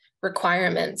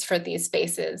requirements for these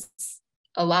spaces?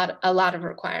 A lot of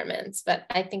requirements, but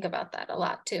I think about that a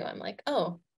lot too. I'm like,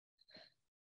 oh,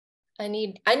 I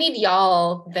need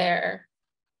y'all there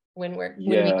when we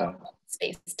go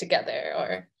space together.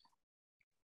 Or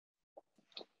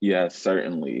yeah,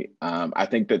 certainly. I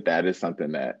think that is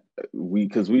something that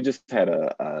because we just had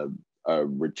a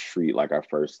retreat, like our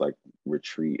first like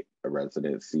retreat, a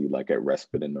residency, like at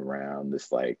Respite in the Round,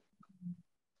 this like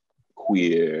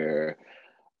queer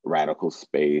radical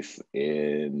space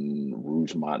in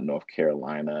Rougemont, North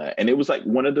Carolina. And it was like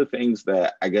one of the things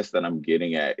that I guess that I'm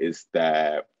getting at is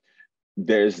that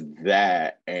there's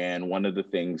that. And one of the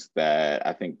things that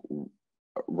I think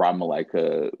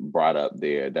Malika brought up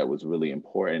there that was really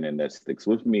important and that sticks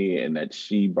with me, and that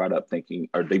they brought up thinking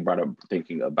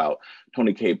about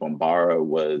Toni Cade Bambara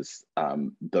was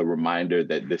the reminder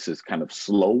that this is kind of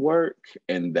slow work,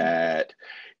 and that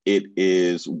it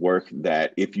is work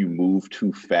that if you move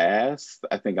too fast,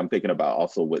 I think I'm thinking about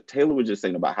also what Taylor was just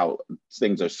saying about how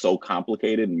things are so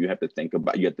complicated and you have to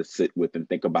sit with and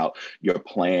think about your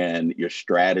plan, your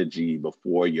strategy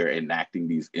before you're enacting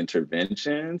these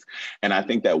interventions. And I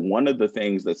think that one of the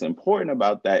things that's important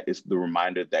about that is the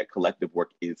reminder that collective work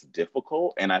is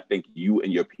difficult. And I think you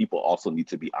and your people also need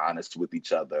to be honest with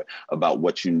each other about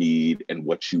what you need and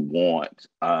what you want,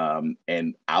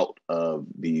 and out of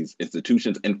these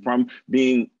institutions, and from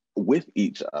being with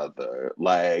each other,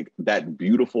 like that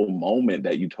beautiful moment,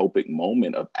 that utopic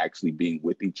moment of actually being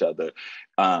with each other.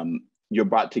 You're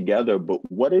brought together, but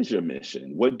what is your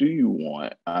mission? What do you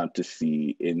want to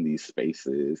see in these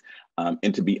spaces?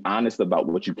 And to be honest about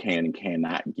what you can and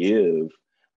cannot give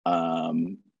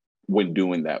when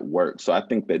doing that work. So I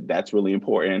think that that's really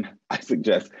important. I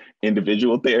suggest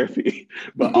individual therapy,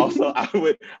 but also I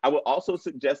would also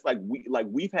suggest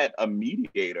we've had a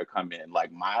mediator come in.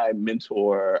 Like my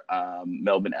mentor,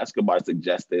 Melvin Escobar,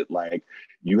 suggested like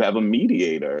you have a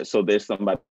mediator. So there's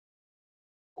somebody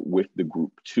with the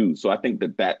group too. So I think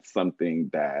that that's something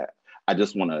that I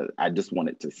just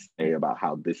wanted to say about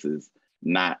how this is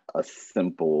not a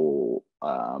simple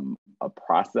a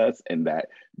process, and that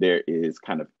there is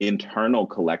kind of internal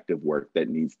collective work that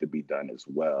needs to be done as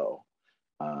well.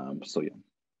 So yeah.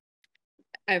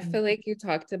 I feel like you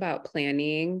talked about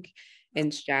planning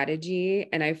and strategy,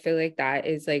 and I feel like that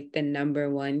is like the number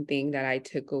one thing that I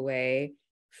took away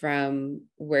from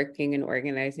working and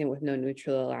organizing with No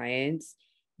Neutral Alliance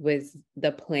was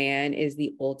the plan is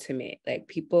the ultimate. Like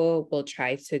people will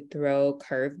try to throw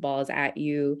curveballs at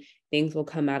you, things will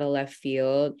come out of left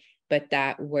field, but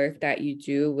that work that you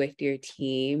do with your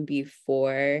team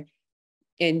before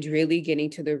and really getting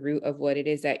to the root of what it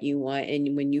is that you want.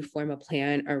 And when you form a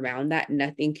plan around that,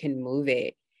 nothing can move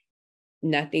it.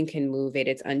 Nothing can move it.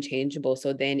 It's unchangeable.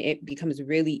 So then it becomes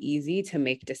really easy to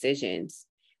make decisions.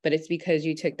 But it's because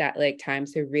you took that like time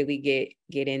to really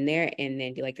get in there and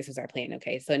then be like, this is our plan.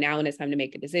 Okay. So now when it's time to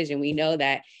make a decision, we know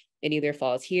that it either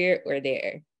falls here or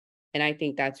there. And I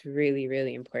think that's really,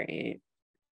 really important.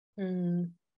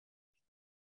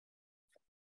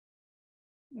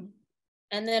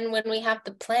 And then when we have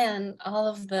the plan, all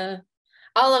of the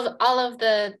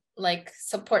like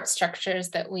support structures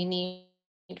that we need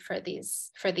for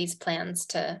these plans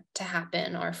to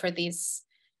happen, or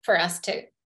for us to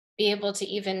be able to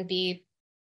even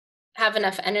have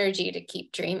enough energy to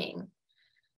keep dreaming.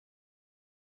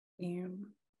 Yeah,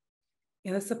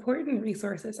 the support and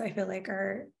resources I feel like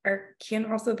can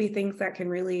also be things that can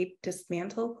really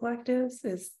dismantle collectives,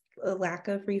 is a lack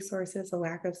of resources, a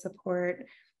lack of support.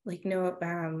 Like I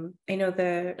know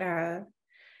that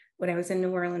when I was in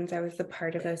New Orleans, I was a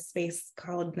part of a space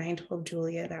called 912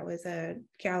 Julia. That was a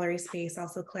gallery space,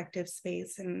 also collective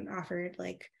space, and offered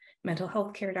like mental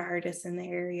health care to artists in the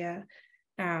area.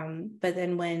 But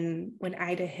then when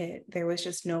Ida hit, there was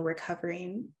just no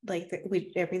recovering. Like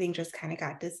everything just kind of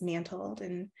got dismantled,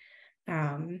 and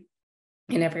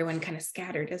everyone kind of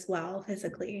scattered as well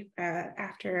physically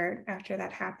after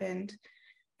that happened.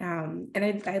 And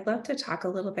I'd love to talk a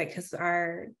little bit, because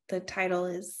the title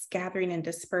is Gathering and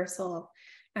Dispersal,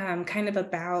 kind of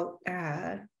about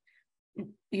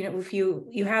if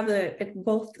you have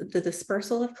both the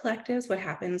dispersal of collectives, what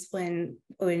happens when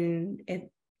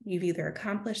you've either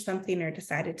accomplished something or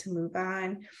decided to move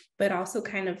on, but also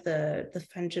kind of the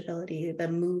fungibility, the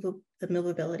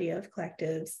movability of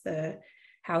collectives,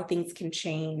 how things can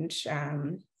change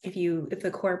if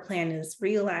the core plan is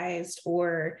realized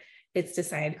or it's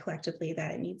decided collectively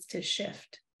that it needs to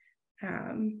shift. Yeah,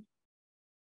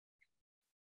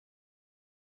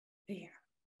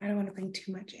 I don't want to bring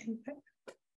too much in, but.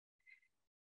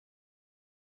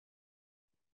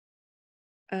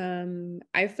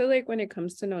 I feel like when it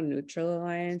comes to No Neutral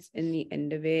Alliance, in the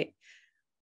end of it,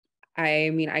 I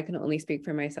mean, I can only speak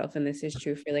for myself, and this is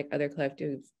true for like other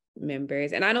collective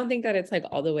members. And I don't think that it's like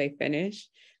all the way finished,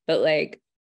 but like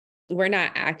we're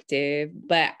not active,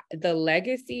 but the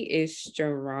legacy is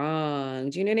strong.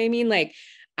 Do you know what I mean? Like,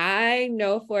 I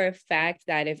know for a fact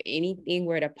that if anything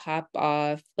were to pop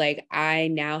off, like I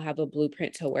now have a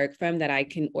blueprint to work from that I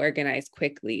can organize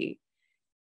quickly.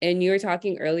 And you were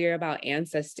talking earlier about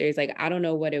ancestors. Like, I don't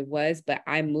know what it was, but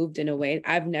I moved in a way.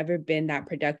 I've never been that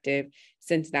productive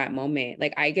since that moment.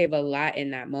 Like, I gave a lot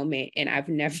in that moment, and I've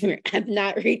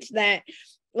not reached that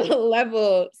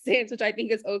level since, which I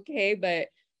think is okay. But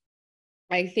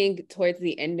I think towards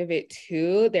the end of it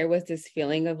too, there was this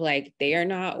feeling of like, they are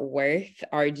not worth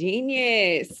our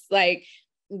genius. Like,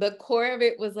 the core of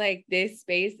it was like, this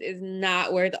space is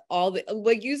not worth all the,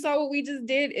 like, you saw what we just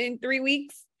did in 3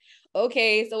 weeks.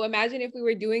 okay, so imagine if we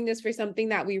were doing this for something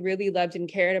that we really loved and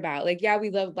cared about. Like, yeah, we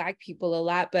love Black people a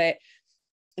lot, but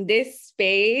this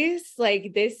space,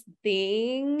 like this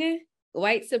thing,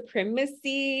 white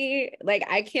supremacy, like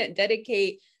I can't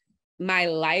dedicate my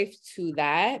life to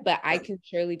that, but I can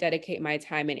surely dedicate my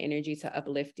time and energy to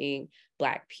uplifting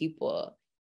Black people.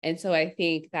 And so I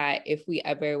think that if we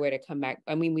ever were to come back,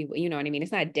 I mean, we, you know what I mean?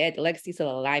 It's not dead. The legacy's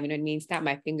still alive. You know what I mean? Snap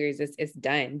my fingers. It's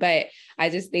done. But I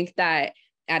just think that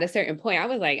at a certain point, I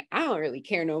was like, I don't really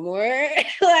care no more.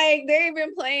 Like they've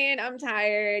been playing. I'm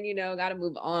tired, you know, got to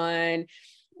move on.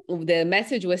 The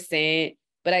message was sent.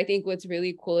 But I think what's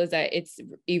really cool is that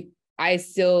I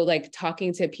still like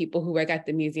talking to people who work at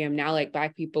the museum now, like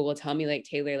Black people will tell me like,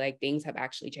 Taylor, like things have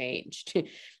actually changed.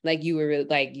 Like you were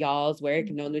like y'all's work,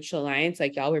 No Neutral Alliance,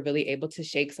 like y'all were really able to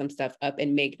shake some stuff up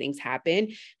and make things happen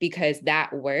because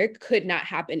that work could not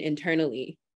happen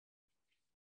internally.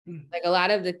 Like a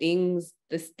lot of the things,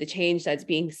 the change that's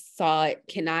being sought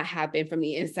cannot happen from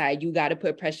the inside. You got to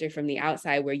put pressure from the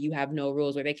outside where you have no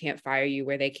rules, where they can't fire you,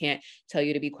 where they can't tell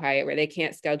you to be quiet, where they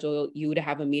can't schedule you to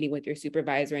have a meeting with your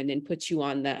supervisor and then put you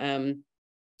on the,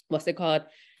 what's it called?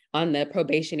 On the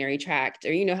probationary tract,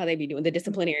 or you know how they be doing the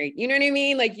disciplinary, you know what I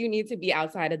mean? Like you need to be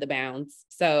outside of the bounds.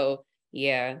 So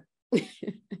yeah.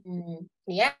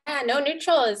 Yeah, no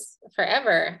neutral is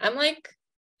forever. I'm like,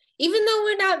 even though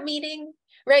we're not meeting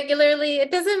regularly, it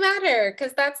doesn't matter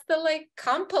because that's the like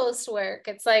compost work.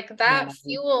 It's like that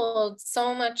fueled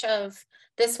so much of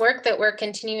this work that we're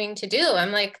continuing to do.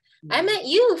 I'm like, I met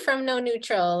you from No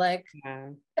Neutral. Like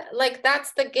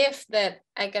that's the gift that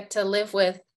I get to live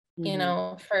with, you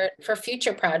know, for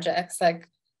future projects. Like,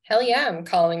 hell yeah, I'm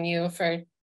calling you for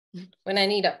when I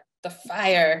need the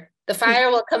fire. The fire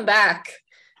will come back.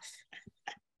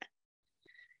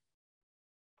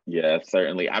 Yeah,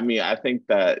 certainly. I mean, I think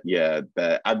that,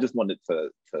 that I just wanted to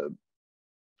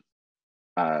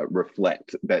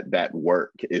reflect that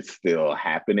work is still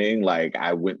happening. Like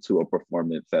I went to a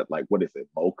performance at like, what is it,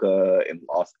 Mocha in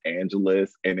Los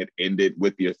Angeles, and it ended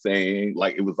with your saying,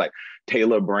 like, it was like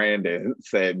Taylor Brandon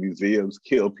said, museums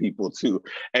kill people too.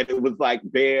 And it was like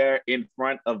there in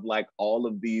front of like all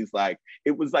of these, like,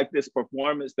 it was like this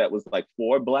performance that was like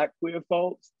for Black queer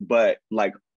folks, but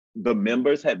like the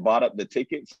members had bought up the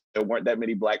tickets. There weren't that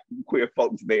many Black queer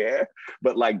folks there,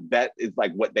 but like that is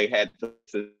like what they had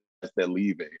to they're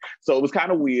leaving. So it was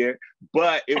kind of weird,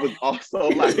 but it was also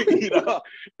like, you know,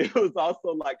 it was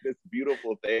also like this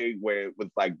beautiful thing where it was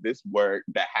like this work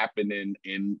that happened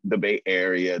in the Bay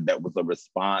Area that was a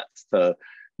response to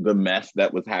the mess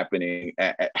that was happening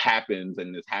happens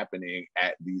and is happening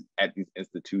at these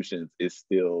institutions is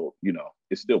still, you know,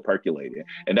 it's still percolating.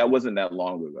 And that wasn't that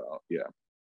long ago. Yeah.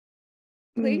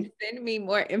 Please send me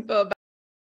more info about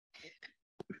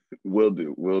Will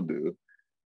do.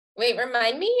 Wait,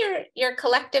 remind me your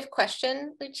collective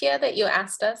question, Lucia, that you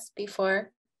asked us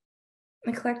before.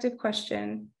 My collective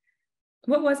question.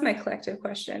 What was my collective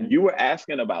question? You were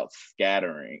asking about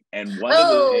scattering, and one of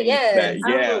the things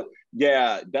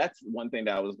that, that's one thing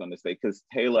that I was going to say, because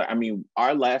Taylor, I mean,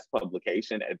 our last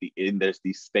publication at the end, there's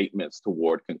these statements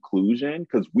toward conclusion,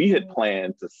 because we had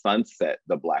planned to sunset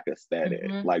the Black aesthetic.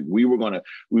 Like we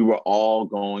were all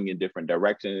going in different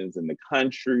directions in the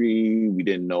country. We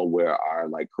didn't know where our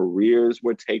like careers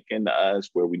were taking us,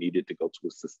 where we needed to go to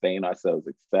sustain ourselves,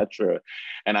 etc.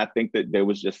 And I think that there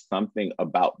was just something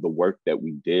about the work that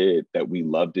we did that we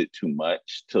loved it too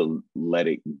much to let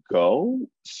it go.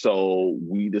 So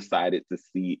we decided to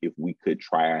see if we could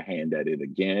try our hand at it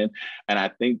again. And I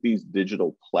think these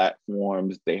digital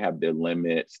platforms, they have their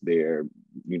limits. They're,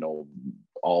 you know,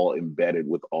 all embedded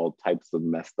with all types of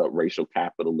messed up racial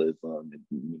capitalism and,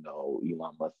 you know,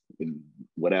 Elon Musk and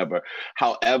whatever.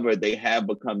 However, they have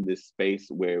become this space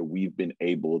where we've been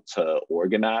able to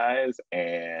organize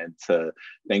and to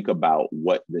think about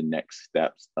what the next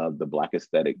steps of the Black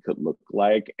aesthetic could look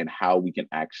like and how we can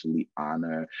actually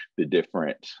honor the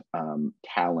different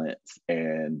talents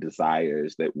and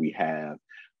desires that we have,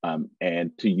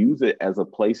 and to use it as a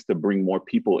place to bring more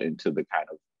people into the kind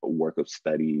of work of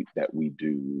study that we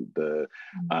do,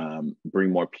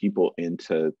 bring more people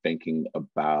into thinking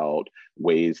about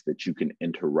ways that you can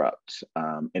interrupt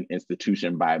an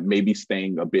institution by maybe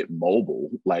staying a bit mobile,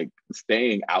 like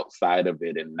staying outside of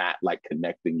it and not like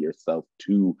connecting yourself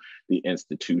to the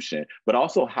institution, but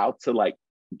also how to like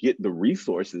get the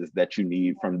resources that you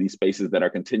need from these spaces that are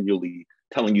continually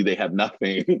telling you they have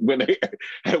nothing when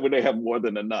they have more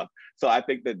than enough. So I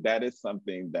think that is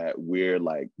something that we're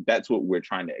like, that's what we're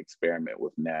trying to experiment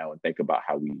with now and think about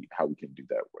how we can do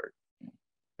that work.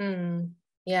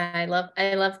 Yeah, I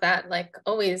love that. Like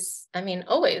always, I mean,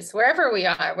 always, wherever we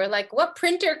are, we're like, what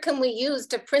printer can we use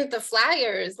to print the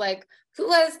flyers? Like,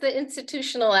 who has the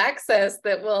institutional access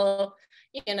that will,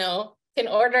 you know, can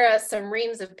order us some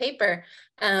reams of paper?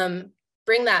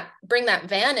 Bring that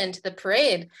van into the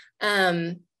parade.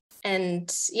 And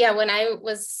yeah, when I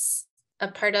was a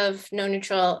part of No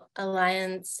Neutral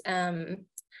Alliance,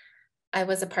 I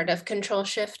was a part of Control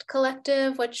Shift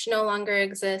Collective, which no longer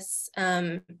exists,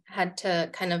 had to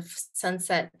kind of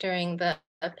sunset during the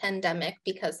pandemic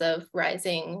because of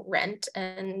rising rent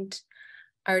and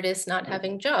artists not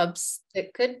having jobs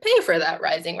that could pay for that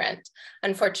rising rent,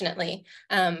 unfortunately.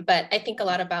 But I think a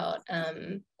lot about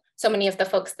so many of the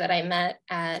folks that I met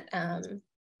at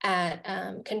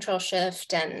Control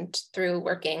Shift and through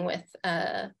working with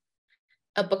a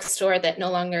bookstore that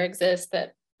no longer exists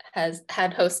that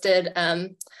had hosted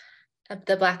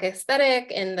the Black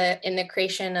aesthetic in the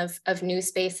creation of new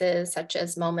spaces such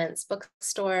as Moments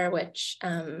Bookstore, which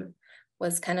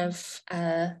was kind of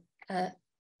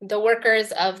the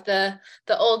workers of the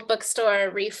old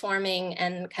bookstore reforming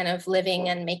and kind of living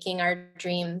and making our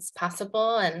dreams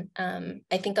possible. And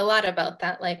I think a lot about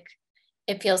that. Like,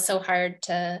 it feels so hard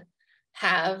to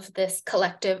have this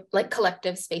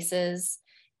collective spaces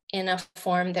in a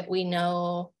form that we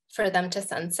know for them to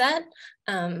sunset,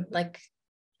 like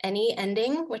any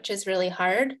ending, which is really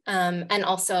hard. And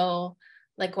also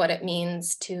like what it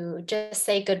means to just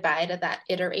say goodbye to that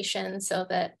iteration so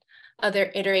that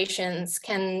other iterations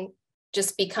can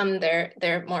just become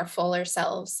their more fuller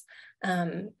selves.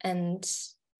 And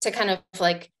to kind of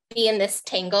like be in this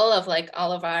tangle of like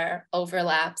all of our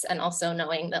overlaps, and also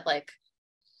knowing that like,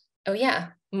 oh yeah,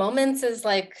 Moments is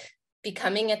like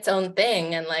becoming its own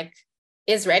thing and like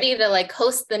is ready to like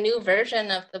host the new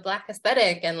version of the Black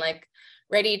aesthetic and like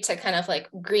ready to kind of like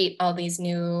greet all these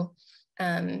new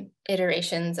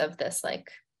iterations of this, like,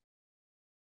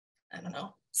 I don't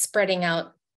know, spreading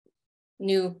out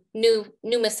new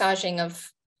massaging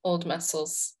of old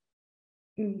muscles.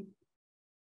 Yeah,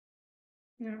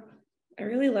 I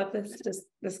really love this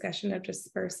discussion of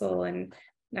dispersal. And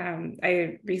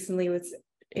I recently was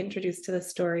introduced to the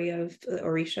story of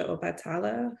Orisha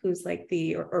Obatala, who's like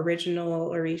the original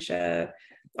Orisha.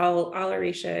 All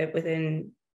Orisha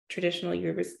within traditional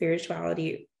Yoruba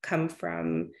spirituality come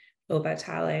from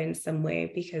Obatala in some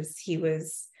way, because he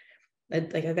was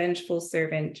like a vengeful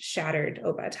servant, shattered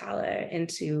Obatala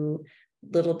into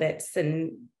little bits,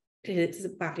 and his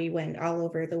body went all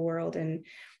over the world, and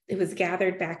it was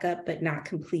gathered back up, but not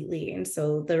completely. And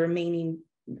so the remaining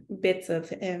bits of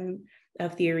him,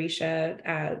 of the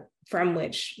Orisha, from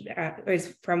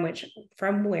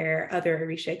where other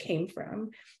Orisha came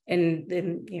from, and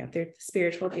then they're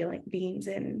spiritual beings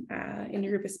in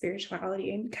Yoruba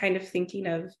spirituality, and kind of thinking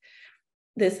of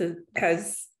this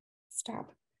as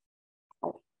stop.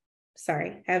 Oh,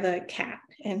 sorry, I have a cat,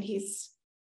 and he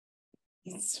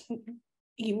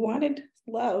wanted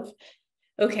love.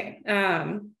 Okay,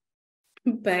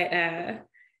 but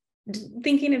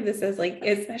thinking of this as like,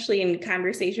 especially in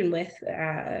conversation with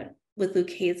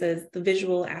Lucasa's, the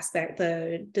visual aspect,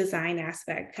 the design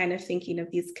aspect, kind of thinking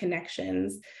of these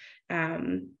connections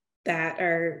that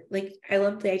are like, I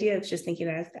love the idea of just thinking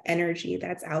as the energy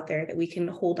that's out there that we can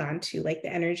hold on to, like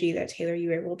the energy that Taylor, you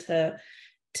were able to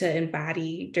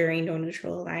embody during No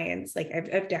Neutral Alliance. Like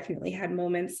I've definitely had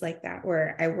moments like that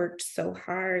where I worked so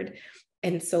hard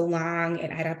and so long,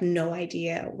 and I'd have no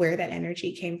idea where that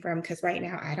energy came from, because right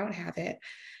now I don't have it.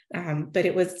 But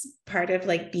it was part of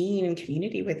like being in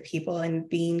community with people and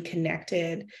being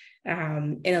connected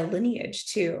in a lineage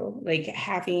too, like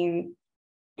having,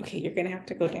 okay, you're gonna have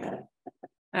to go down.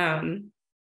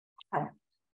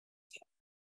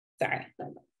 Sorry,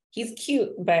 he's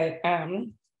cute, but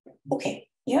okay,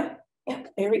 yeah,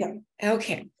 there we go.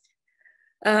 Okay.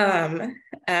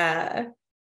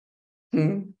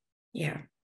 Yeah.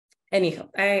 Anyhow,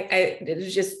 I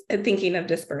was just thinking of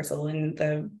dispersal and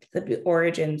the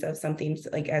origins of something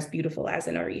like as beautiful as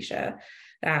an Orisha,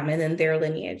 and then their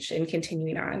lineage and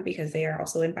continuing on, because they are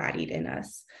also embodied in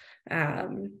us.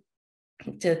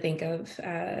 To think of,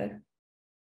 I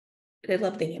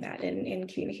love thinking of that in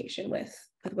communication with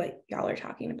what y'all are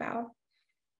talking about.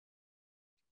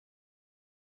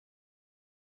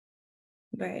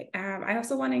 But I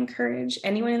also want to encourage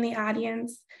anyone in the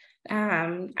audience.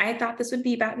 I thought this would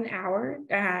be about an hour.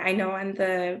 I know on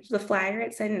the flyer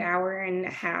it said an hour and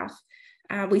a half.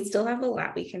 We still have a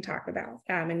lot we can talk about,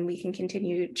 and we can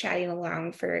continue chatting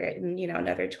along for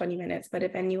another 20 minutes. But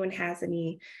if anyone has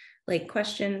any like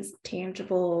questions,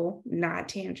 tangible, not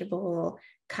tangible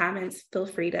comments, feel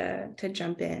free to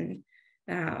jump in.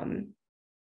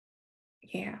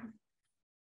 Yeah.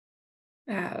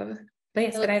 But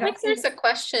yes, it looks like there's a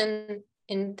question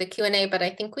in the Q&A, but I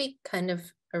think we kind of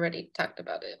already talked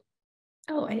about it.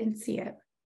 Oh, I didn't see it.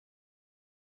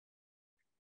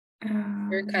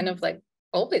 We're kind of like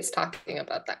always talking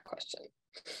about that question.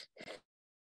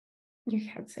 Your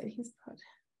cat said he's not.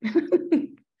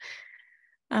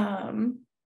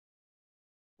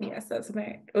 Yes, that's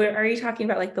right. Are you talking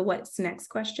about like the what's next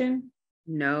question?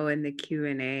 No, in the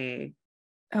Q&A.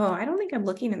 Oh, I don't think I'm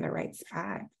looking in the right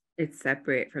spot. It's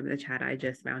separate from the chat. I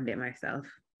just found it myself.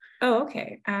 Oh,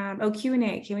 okay.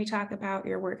 Q&A. Can we talk about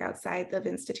your work outside of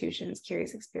institutions,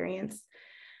 curious experience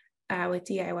with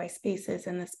DIY spaces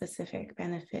and the specific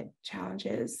benefit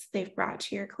challenges they've brought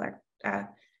to your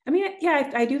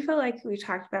I do feel like we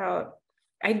talked about,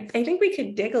 I think we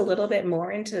could dig a little bit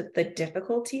more into the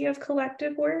difficulty of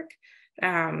collective work,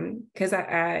 because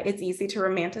it's easy to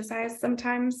romanticize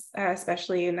sometimes,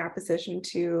 especially in opposition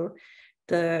to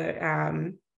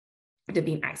the to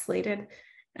being isolated.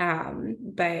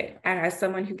 But as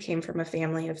someone who came from a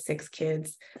family of 6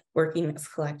 kids, working as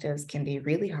collectives can be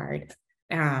really hard,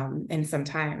 and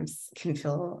sometimes can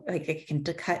feel like it can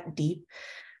cut deep,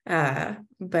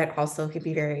 but also can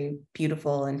be very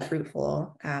beautiful and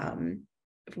fruitful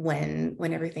when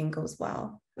everything goes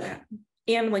well.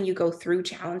 And when you go through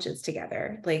challenges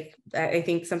together. Like, I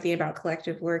think something about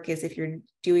collective work is if you're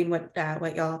doing what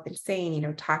y'all have been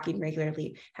saying, talking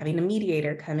regularly, having a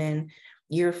mediator come in,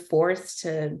 you're forced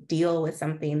to deal with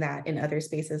something that in other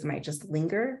spaces might just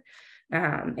linger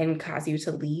and cause you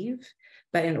to leave.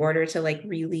 But in order to like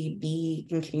really be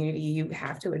in community, you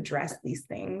have to address these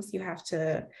things. You have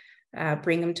to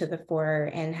bring them to the fore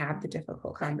and have the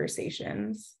difficult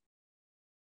conversations.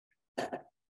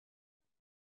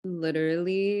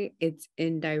 Literally, it's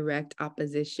in direct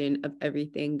opposition of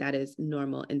everything that is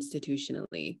normal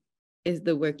institutionally, is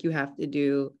the work you have to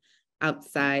do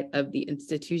outside of the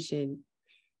institution,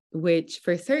 which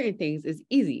for certain things is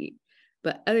easy,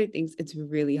 but other things it's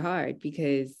really hard,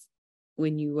 because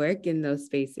when you work in those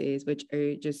spaces, which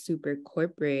are just super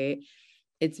corporate,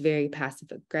 it's very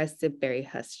passive aggressive, very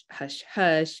hush, hush,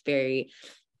 hush, very,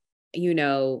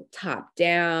 top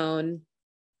down.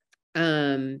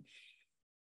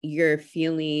 Your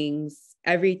feelings,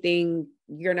 everything,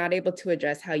 you're not able to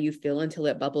address how you feel until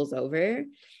it bubbles over,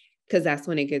 because that's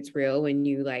when it gets real. When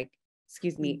you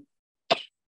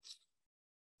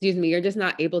you're just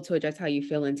not able to address how you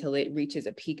feel until it reaches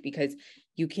a peak, because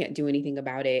you can't do anything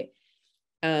about it.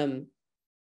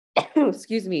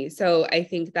 Excuse me. So I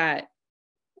think that,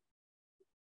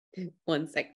 one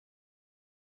sec.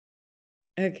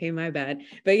 Okay, my bad.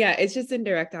 But yeah, it's just in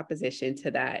direct opposition to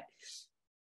that.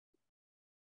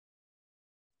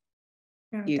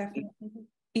 No, definitely.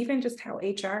 Even just how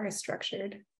HR is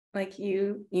structured, like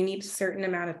you need a certain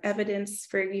amount of evidence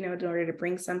for, in order to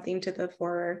bring something to the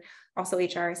fore. Also,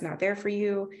 HR is not there for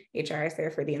you. HR is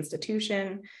there for the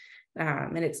institution.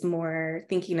 And it's more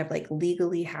thinking of like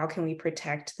legally, how can we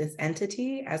protect this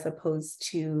entity, as opposed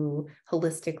to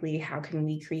holistically, how can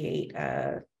we create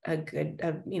a good,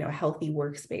 healthy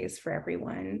workspace for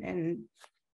everyone. And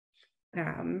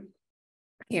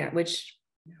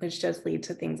which does lead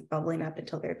to things bubbling up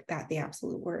until they're at the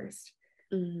absolute worst.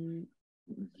 Mm-hmm.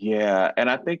 Yeah, and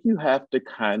I think you have to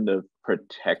kind of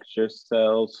protect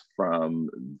yourselves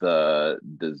from the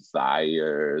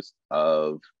desires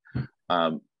of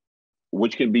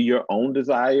which can be your own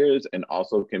desires, and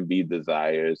also can be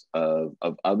desires of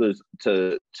others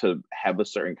to have a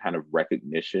certain kind of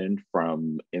recognition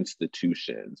from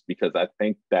institutions. Because I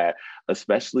think that,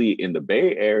 especially in the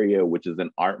Bay Area, which is an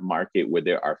art market where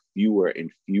there are fewer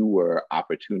and fewer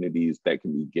opportunities that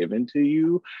can be given to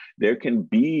you, there can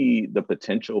be the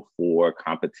potential for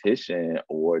competition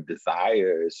or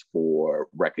desires for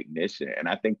recognition. And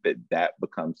I think that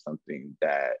becomes something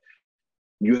that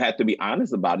you have to be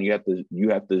honest about, and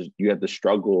you have to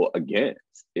struggle against,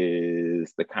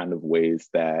 is the kind of ways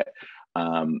that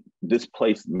this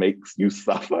place makes you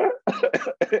suffer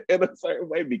in a certain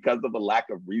way because of a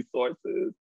lack of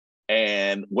resources.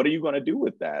 And what are you going to do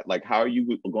with that? Like, how are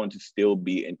you going to still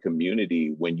be in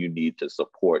community when you need to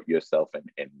support yourself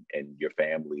and your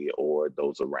family or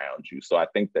those around you? So I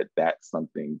think that that's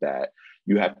something that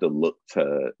you have to look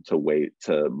to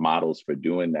models for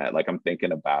doing that. Like, I'm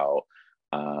thinking about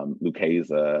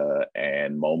Lucchesa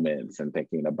and Moments, and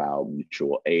thinking about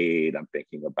mutual aid. I'm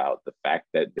thinking about the fact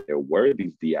that there were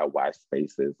these DIY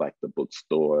spaces like the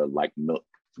bookstore, like Nook,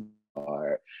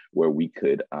 where we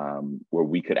could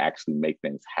actually make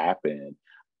things happen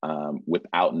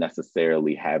without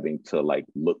necessarily having to like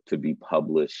look to be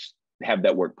published, have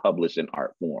that work published in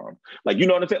art form. Like, you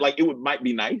know what I'm saying? Like, might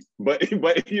be nice, but you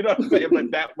know what I'm saying?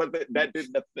 But that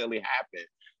didn't necessarily happen.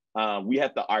 we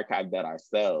had to archive that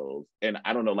ourselves. And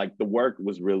I don't know, like the work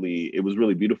was it was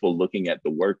really beautiful looking at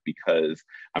the work, because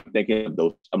I'm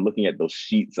looking at those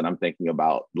sheets and I'm thinking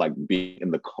about like being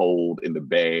in the cold in the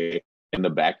bay, in the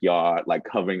backyard, like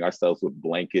covering ourselves with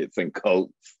blankets and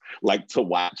coats, like to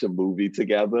watch a movie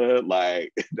together.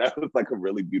 Like that was like a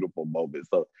really beautiful moment.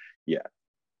 So yeah.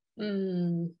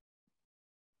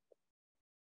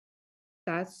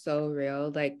 That's so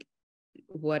real. Like,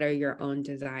 what are your own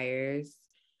desires?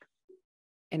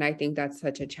 And I think that's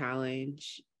such a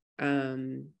challenge.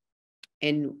 And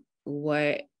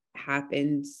what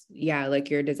happens, like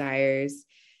your desires,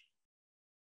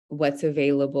 what's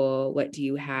available, what do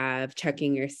you have,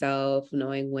 checking yourself,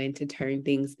 knowing when to turn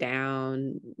things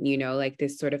down, like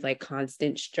this sort of like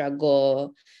constant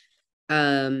struggle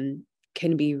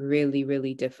can be really,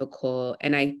 really difficult.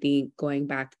 And I think going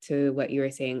back to what you were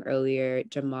saying earlier,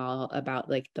 Jamal, about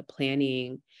like the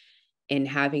planning and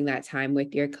having that time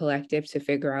with your collective to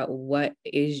figure out what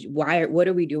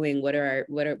are we doing?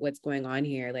 What's going on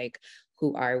here? Like,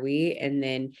 who are we? And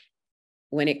then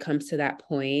when it comes to that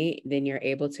point, then you're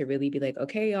able to really be like,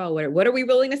 okay, y'all, what are we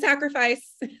willing to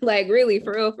sacrifice? Like, really,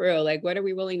 for real, like, what are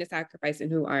we willing to sacrifice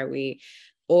and who are we?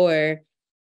 Or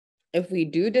if we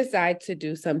do decide to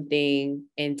do something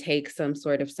and take some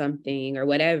sort of something or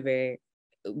whatever,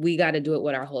 we got to do it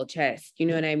with our whole chest. You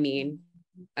know what I mean?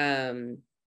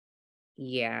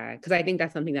 Yeah, because I think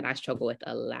that's something that I struggle with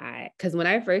a lot. Because when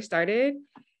I first started,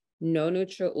 when No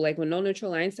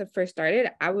Neutral Lines first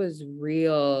started, I was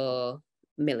real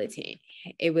militant.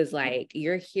 It was like,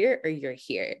 you're here or you're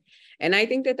here. And I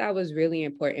think that was really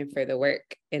important for the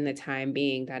work in the time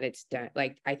being that it's done.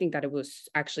 Like, I think that it was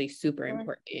actually super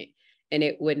important. And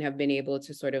it wouldn't have been able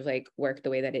to sort of like work the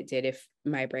way that it did if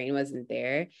my brain wasn't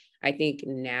there. I think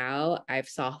now I've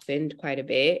softened quite a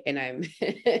bit, and I'm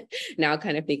now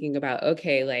kind of thinking about,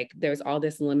 okay, like there's all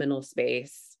this liminal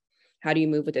space. How do you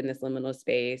move within this liminal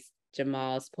space?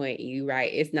 Jamal's point, you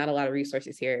right, it's not a lot of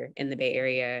resources here in the Bay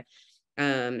Area.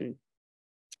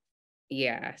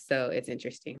 Yeah, so it's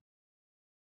interesting.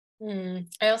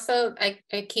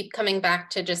 I keep coming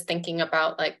back to just thinking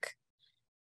about, like,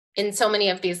 in so many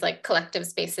of these like collective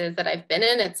spaces that I've been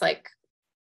in, it's like,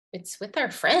 it's with our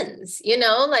friends,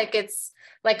 like it's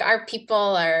like our people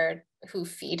are who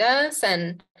feed us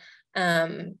and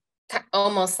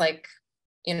almost like,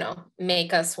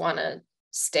 make us want to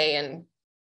stay in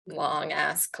long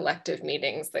ass collective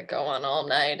meetings that go on all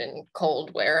night in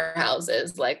cold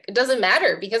warehouses. Like, it doesn't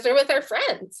matter because we're with our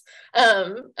friends.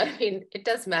 I mean, it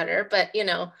does matter, but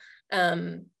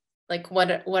like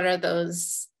what are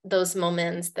those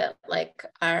moments that like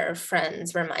our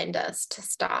friends remind us to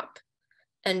stop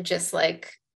and just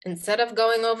like, instead of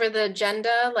going over the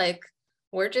agenda, like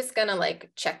we're just gonna like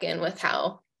check in with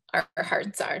how our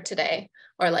hearts are today,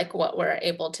 or like what we're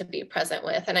able to be present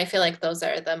with. And I feel like those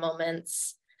are the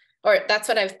moments, or that's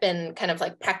what I've been kind of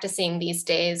like practicing these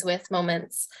days with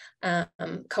Moments,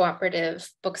 cooperative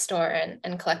bookstore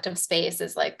and collective space,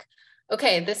 is like,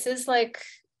 okay, this is like,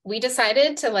 we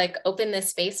decided to like open this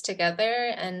space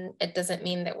together, and it doesn't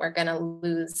mean that we're gonna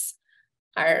lose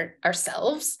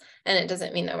ourselves, and it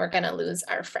doesn't mean that we're gonna lose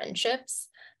our friendships.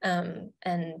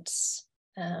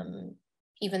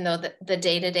 Even though the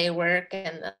day-to-day work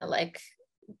and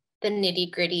the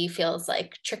nitty-gritty feels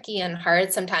like tricky and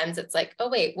hard, sometimes it's like, oh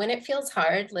wait, when it feels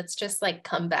hard, let's just like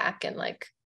come back and like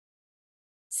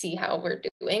see how we're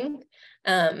doing,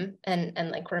 and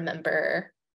like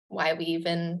remember why we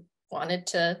even wanted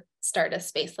to start a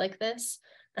space like this.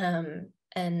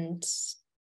 And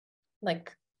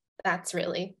like, that's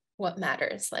really what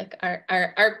matters. Like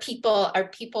our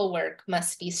people work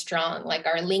must be strong. Like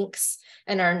our links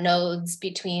and our nodes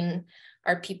between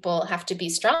our people have to be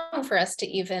strong for us to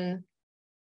even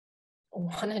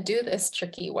want to do this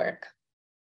tricky work.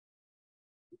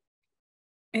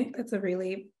 I think that's a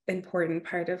really important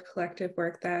part of collective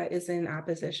work that is in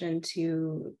opposition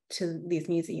to these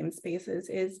museum spaces,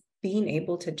 is being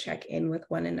able to check in with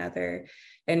one another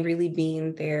and really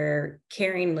being there,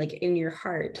 caring like in your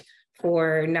heart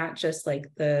for not just like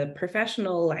the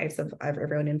professional lives of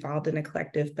everyone involved in a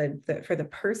collective, but for the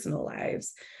personal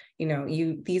lives.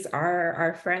 These are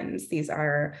our friends, these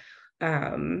are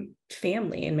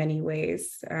family in many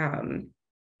ways.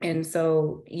 And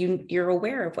so you're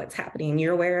aware of what's happening.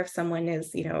 You're aware if someone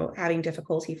is, having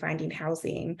difficulty finding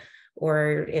housing,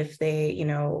 or if they,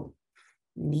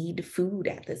 need food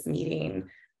at this meeting,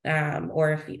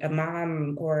 or if a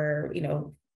mom or,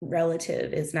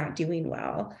 relative is not doing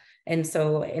well. And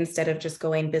so instead of just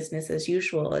going business as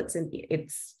usual,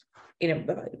 it's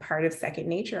part of second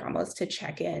nature almost to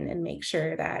check in and make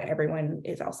sure that everyone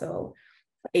is also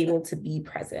able to be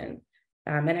present.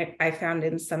 And I found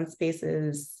in some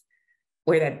spaces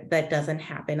where that doesn't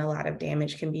happen, a lot of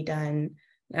damage can be done,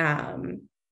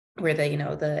 where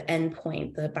the end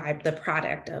point, the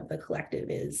product of the collective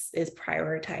is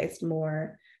prioritized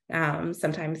more.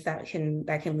 Sometimes that can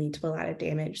lead to a lot of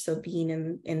damage. So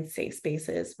being in safe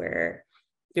spaces where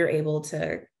you're able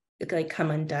to like come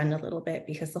undone a little bit,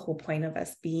 because the whole point of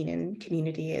us being in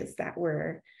community is that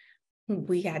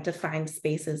we had to find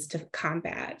spaces to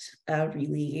combat a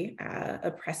really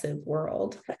oppressive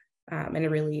world, and a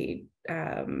really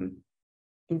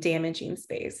damaging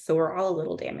space. So we're all a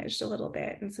little damaged a little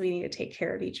bit. And so we need to take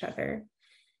care of each other.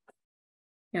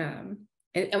 And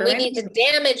we need to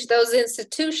damage those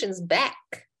institutions back.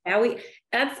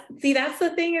 That's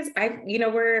the thing is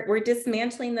we're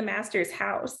dismantling the master's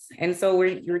house. And so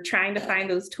we're trying to find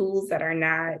those tools that are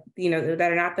not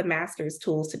the master's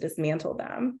tools to dismantle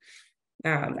them.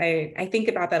 I think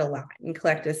about that a lot in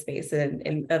collective space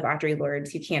and of Audre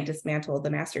Lorde's, you can't dismantle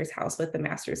the master's house with the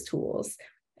master's tools.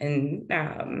 And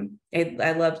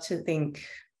I love to think,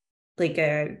 like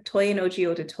Toyonoji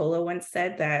Ototola once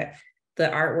said that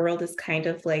the art world is kind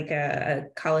of like a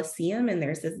coliseum, and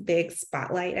there's this big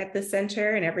spotlight at the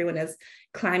center, and everyone is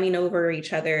climbing over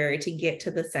each other to get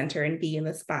to the center and be in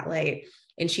the spotlight.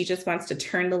 And she just wants to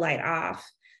turn the light off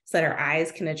so that our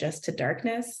eyes can adjust to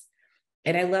darkness.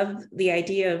 And I love the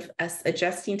idea of us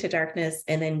adjusting to darkness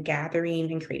and then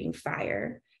gathering and creating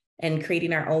fire and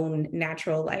creating our own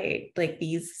natural light. Like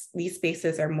these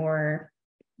spaces are more,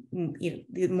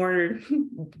 more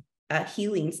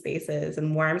healing spaces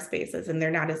and warm spaces, and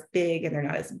they're not as big and they're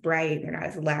not as bright, they're not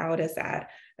as loud as that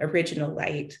original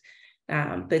light.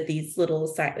 But these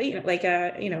little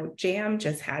Jam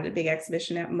just had a big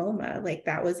exhibition at Momoh. Like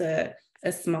that was a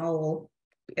small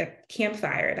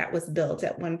campfire that was built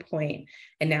at one point,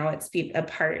 and now it's a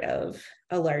part of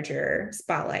a larger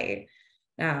spotlight.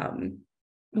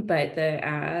 But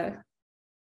I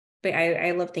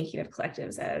love thinking of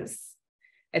collectives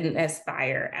as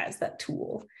fire, as that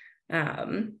tool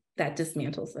that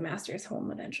dismantles the master's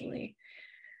home eventually.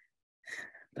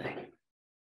 But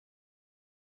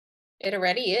it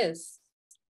already is,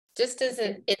 just as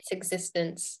its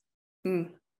existence.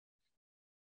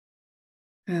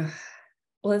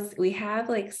 Well, we have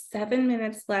like 7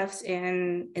 minutes left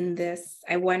in this.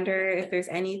 I wonder if there's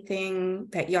anything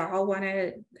that y'all want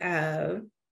to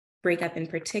break up in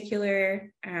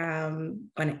particular, want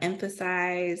to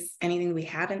emphasize, anything we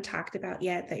haven't talked about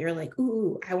yet that you're like,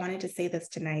 ooh, I wanted to say this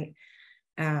tonight.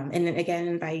 And then again,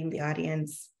 inviting the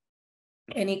audience,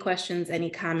 any questions, any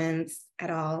comments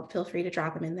at all, feel free to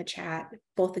drop them in the chat,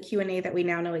 both the Q&A that we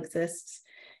now know exists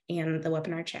and the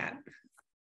webinar chat.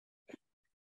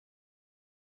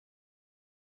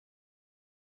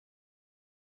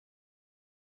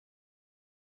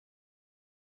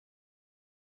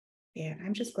 Yeah,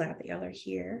 I'm just glad that y'all are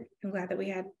here. I'm glad that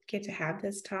we get to have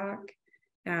this talk.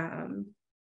 I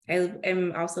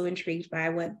am also intrigued by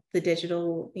what the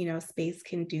digital, space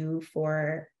can do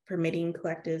for permitting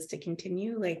collectives to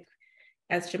continue. Like,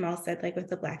 as Jamal said, like with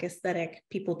the Black aesthetic,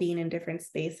 people being in different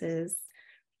spaces,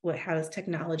 how has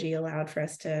technology allowed for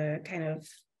us to kind of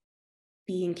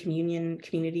be in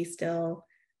community still,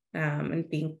 and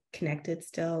being connected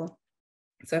still.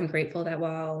 So I'm grateful that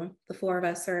while the four of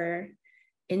us are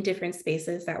in different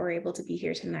spaces, that we're able to be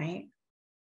here tonight.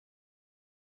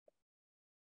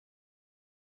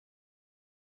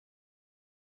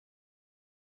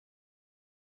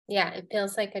 Yeah, it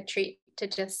feels like a treat to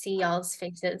just see y'all's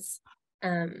faces.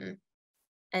 And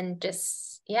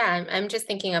just, yeah, I'm just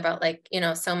thinking about like,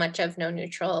 so much of No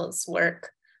Neutral's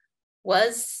work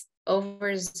was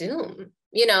over Zoom,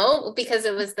 because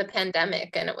it was the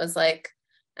pandemic, and it was like,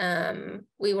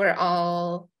 we were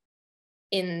all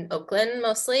in Oakland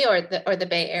mostly, or the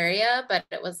Bay Area, but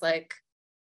it was like,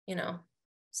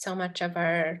 so much of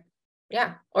our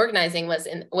organizing was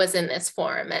in this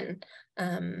form. And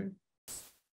I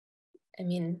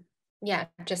mean,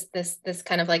 just this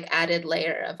kind of like added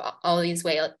layer of all these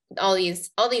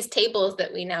tables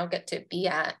that we now get to be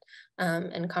at,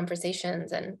 and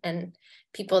conversations and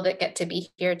people that get to be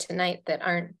here tonight that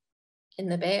aren't in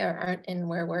the Bay or aren't in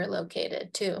where we're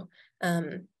located too.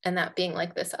 And that being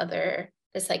like this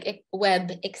like web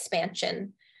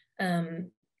expansion, not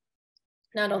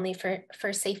only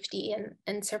for safety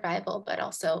and survival, but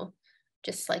also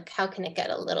just like, how can it get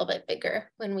a little bit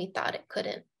bigger when we thought it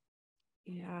couldn't?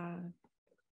 Yeah.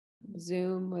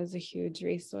 Zoom was a huge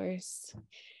resource.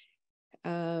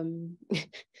 Google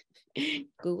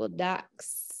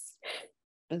Docs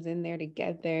was in there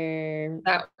together.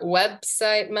 That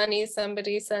website money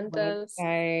somebody sent us.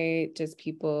 Just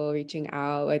people reaching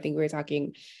out. I think we were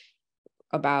talking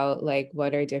about like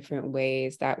what are different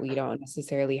ways that we don't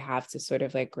necessarily have to sort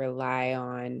of like rely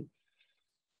on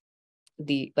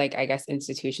the, like, I guess,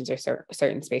 institutions or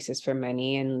certain spaces for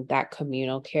money, and that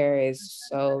communal care is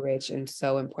so rich and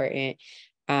so important.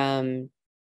 And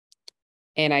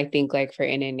I think like for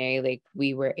NNA, like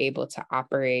we were able to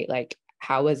operate, like,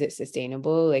 how was it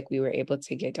sustainable? Like we were able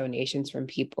to get donations from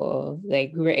people,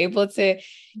 like we were able to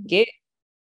get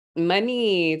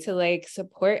money to like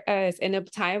support us in a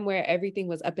time where everything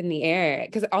was up in the air.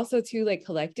 Because also too, like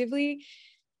collectively,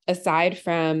 aside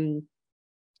from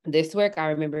this work, I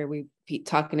remember we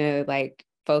talking to like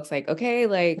folks like, okay,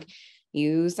 like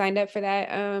you signed up for that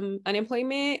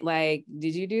unemployment, like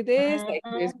did you do this, like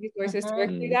there's resources to work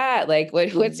through that, like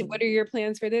what are your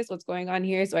plans for this, what's going on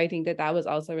here? So I think that that was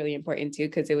also really important too,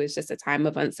 because it was just a time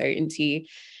of uncertainty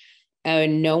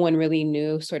and no one really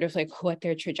knew sort of like what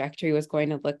their trajectory was going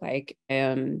to look like,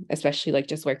 especially like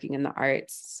just working in the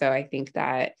arts. So I think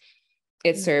that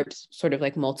it served sort of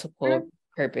like multiple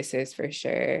purposes for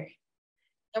sure.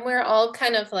 And we're all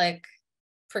kind of like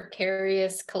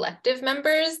precarious collective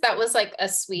members. That was like a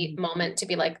sweet moment to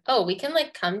be like, oh, we can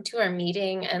like come to our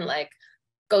meeting and like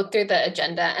go through the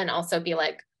agenda and also be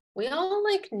like, we all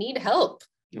like need help.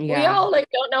 Yeah. We all like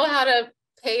don't know how to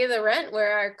pay the rent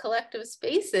where our collective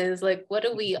space is. Like, what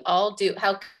do we all do?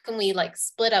 How can we like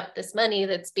split up this money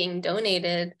that's being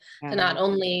donated to not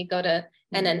only go to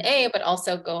NNA, but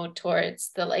also go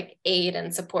towards the like aid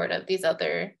and support of these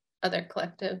other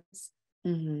collectives?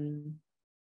 Mm-hmm.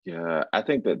 Yeah, I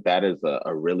think that is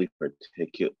a really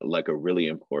particular, like a really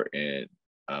important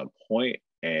point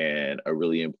and a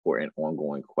really important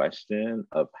ongoing question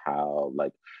of how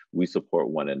like we support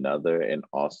one another and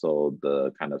also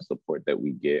the kind of support that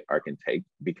we get or can take.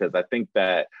 Because I think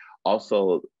that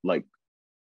also like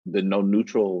the No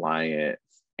Neutral Alliance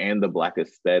and the Black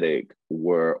Aesthetic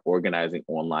were organizing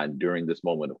online during this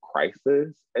moment of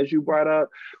crisis, as you brought up,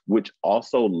 which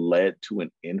also led to an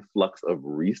influx of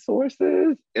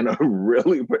resources in a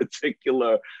really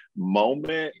particular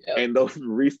moment. Yep. And those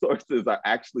resources are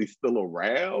actually still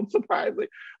around, surprisingly.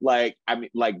 Like, I mean,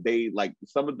 like they, like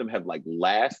some of them have like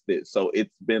lasted. So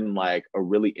it's been like a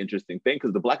really interesting thing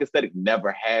because the Black Aesthetic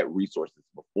never had resources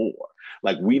before.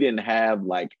 Like we didn't have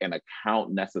like an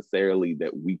account necessarily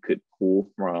that we could pull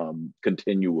from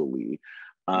continually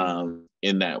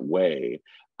in that way.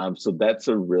 So that's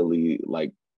a really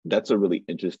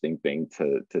interesting thing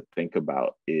to think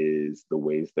about, is the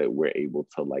ways that we're able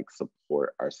to like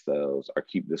support ourselves or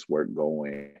keep this work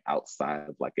going outside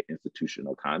of like an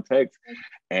institutional context.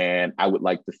 And I would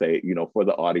like to say, you know, for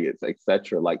the audience,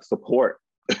 etc., like support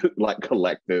like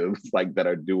collectives like that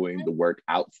are doing the work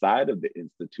outside of the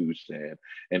institution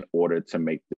in order to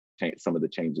make some of the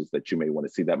changes that you may want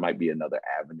to see. That might be another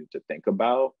avenue to think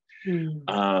about.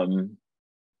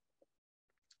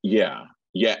 Yeah.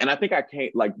 And I think I came,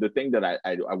 like the thing that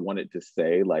I wanted to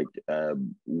say, like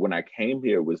when I came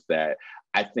here was that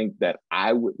I think that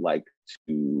I would like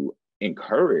to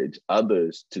encourage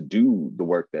others to do the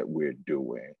work that we're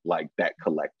doing, like that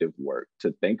collective work,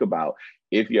 to think about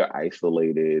if you're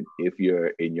isolated, if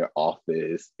you're in your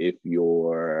office, if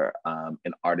you're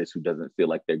an artist who doesn't feel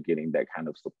like they're getting that kind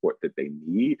of support that they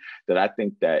need, that I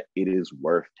think that it is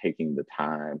worth taking the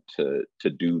time to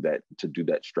do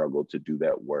that struggle, to do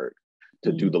that work,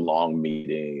 to do the long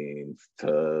meetings,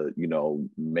 to, you know,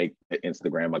 make the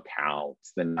Instagram account,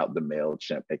 send out the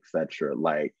MailChimp, etc.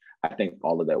 Like, I think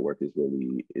all of that work is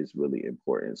really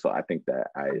important. So I think that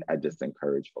I just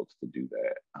encourage folks to do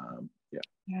that.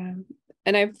 Yeah.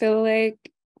 And I feel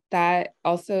like that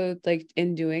also, like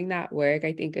in doing that work,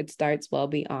 I think it starts well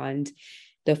beyond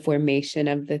the formation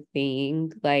of the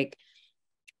thing. Like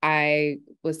I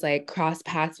was like cross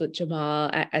paths with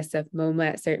Jamal at SF Momoh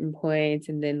at certain points,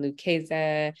 and then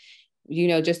Luceza, you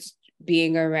know, just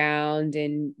being around,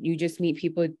 and you just meet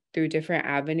people through different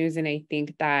avenues. And I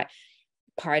think that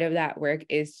part of that work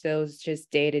is those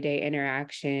just day-to-day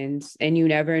interactions, and you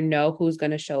never know who's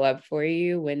going to show up for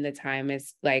you when the time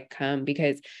is like come,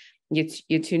 because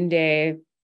Yetunde,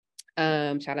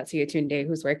 shout out to Yetunde,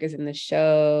 whose work is in the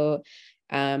show.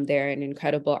 They're an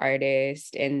incredible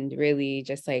artist and really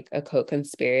just like a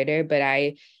co-conspirator,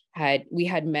 but we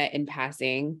had met in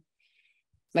passing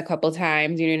a couple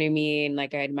times, you know what I mean?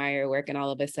 Like I admire your work, and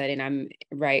all of a sudden I'm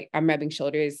rubbing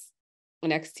shoulders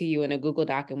next to you in a Google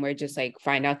Doc, and we're just like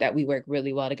find out that we work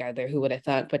really well together. Who would have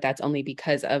thought? But that's only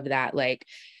because of that like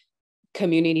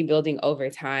community building over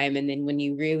time. And then when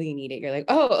you really need it, you're like,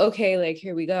 oh, okay, like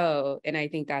here we go. And I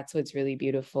think that's what's really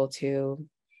beautiful too.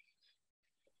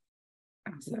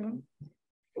 Awesome.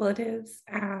 Well, it is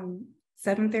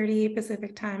 7:30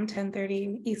 Pacific time,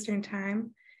 10:30 Eastern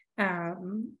time.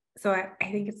 So I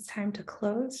think it's time to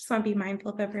close. Just want to be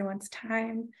mindful of everyone's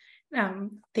time.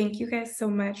 Thank you guys so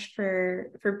much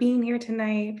for being here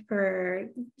tonight, for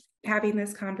having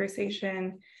this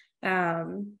conversation.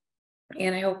 And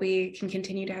I hope we can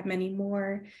continue to have many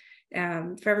more.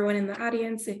 For everyone in the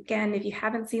audience, again, if you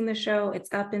haven't seen the show,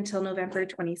 it's up until November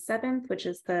 27th, which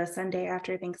is the Sunday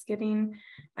after Thanksgiving.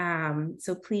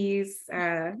 So please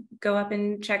go up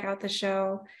and check out the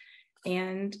show.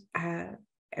 And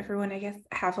everyone, I guess,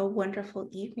 have a wonderful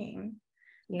evening.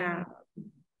 Yeah.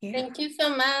 Yeah. Thank you so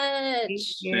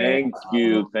much. Thank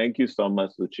you. Thank you so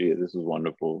much, Lucia. This is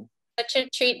wonderful. Such a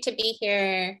treat to be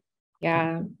here.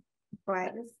 Yeah.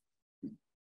 Was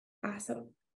awesome.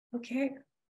 Okay.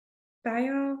 Bye,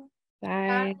 y'all.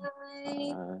 Bye.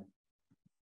 Bye.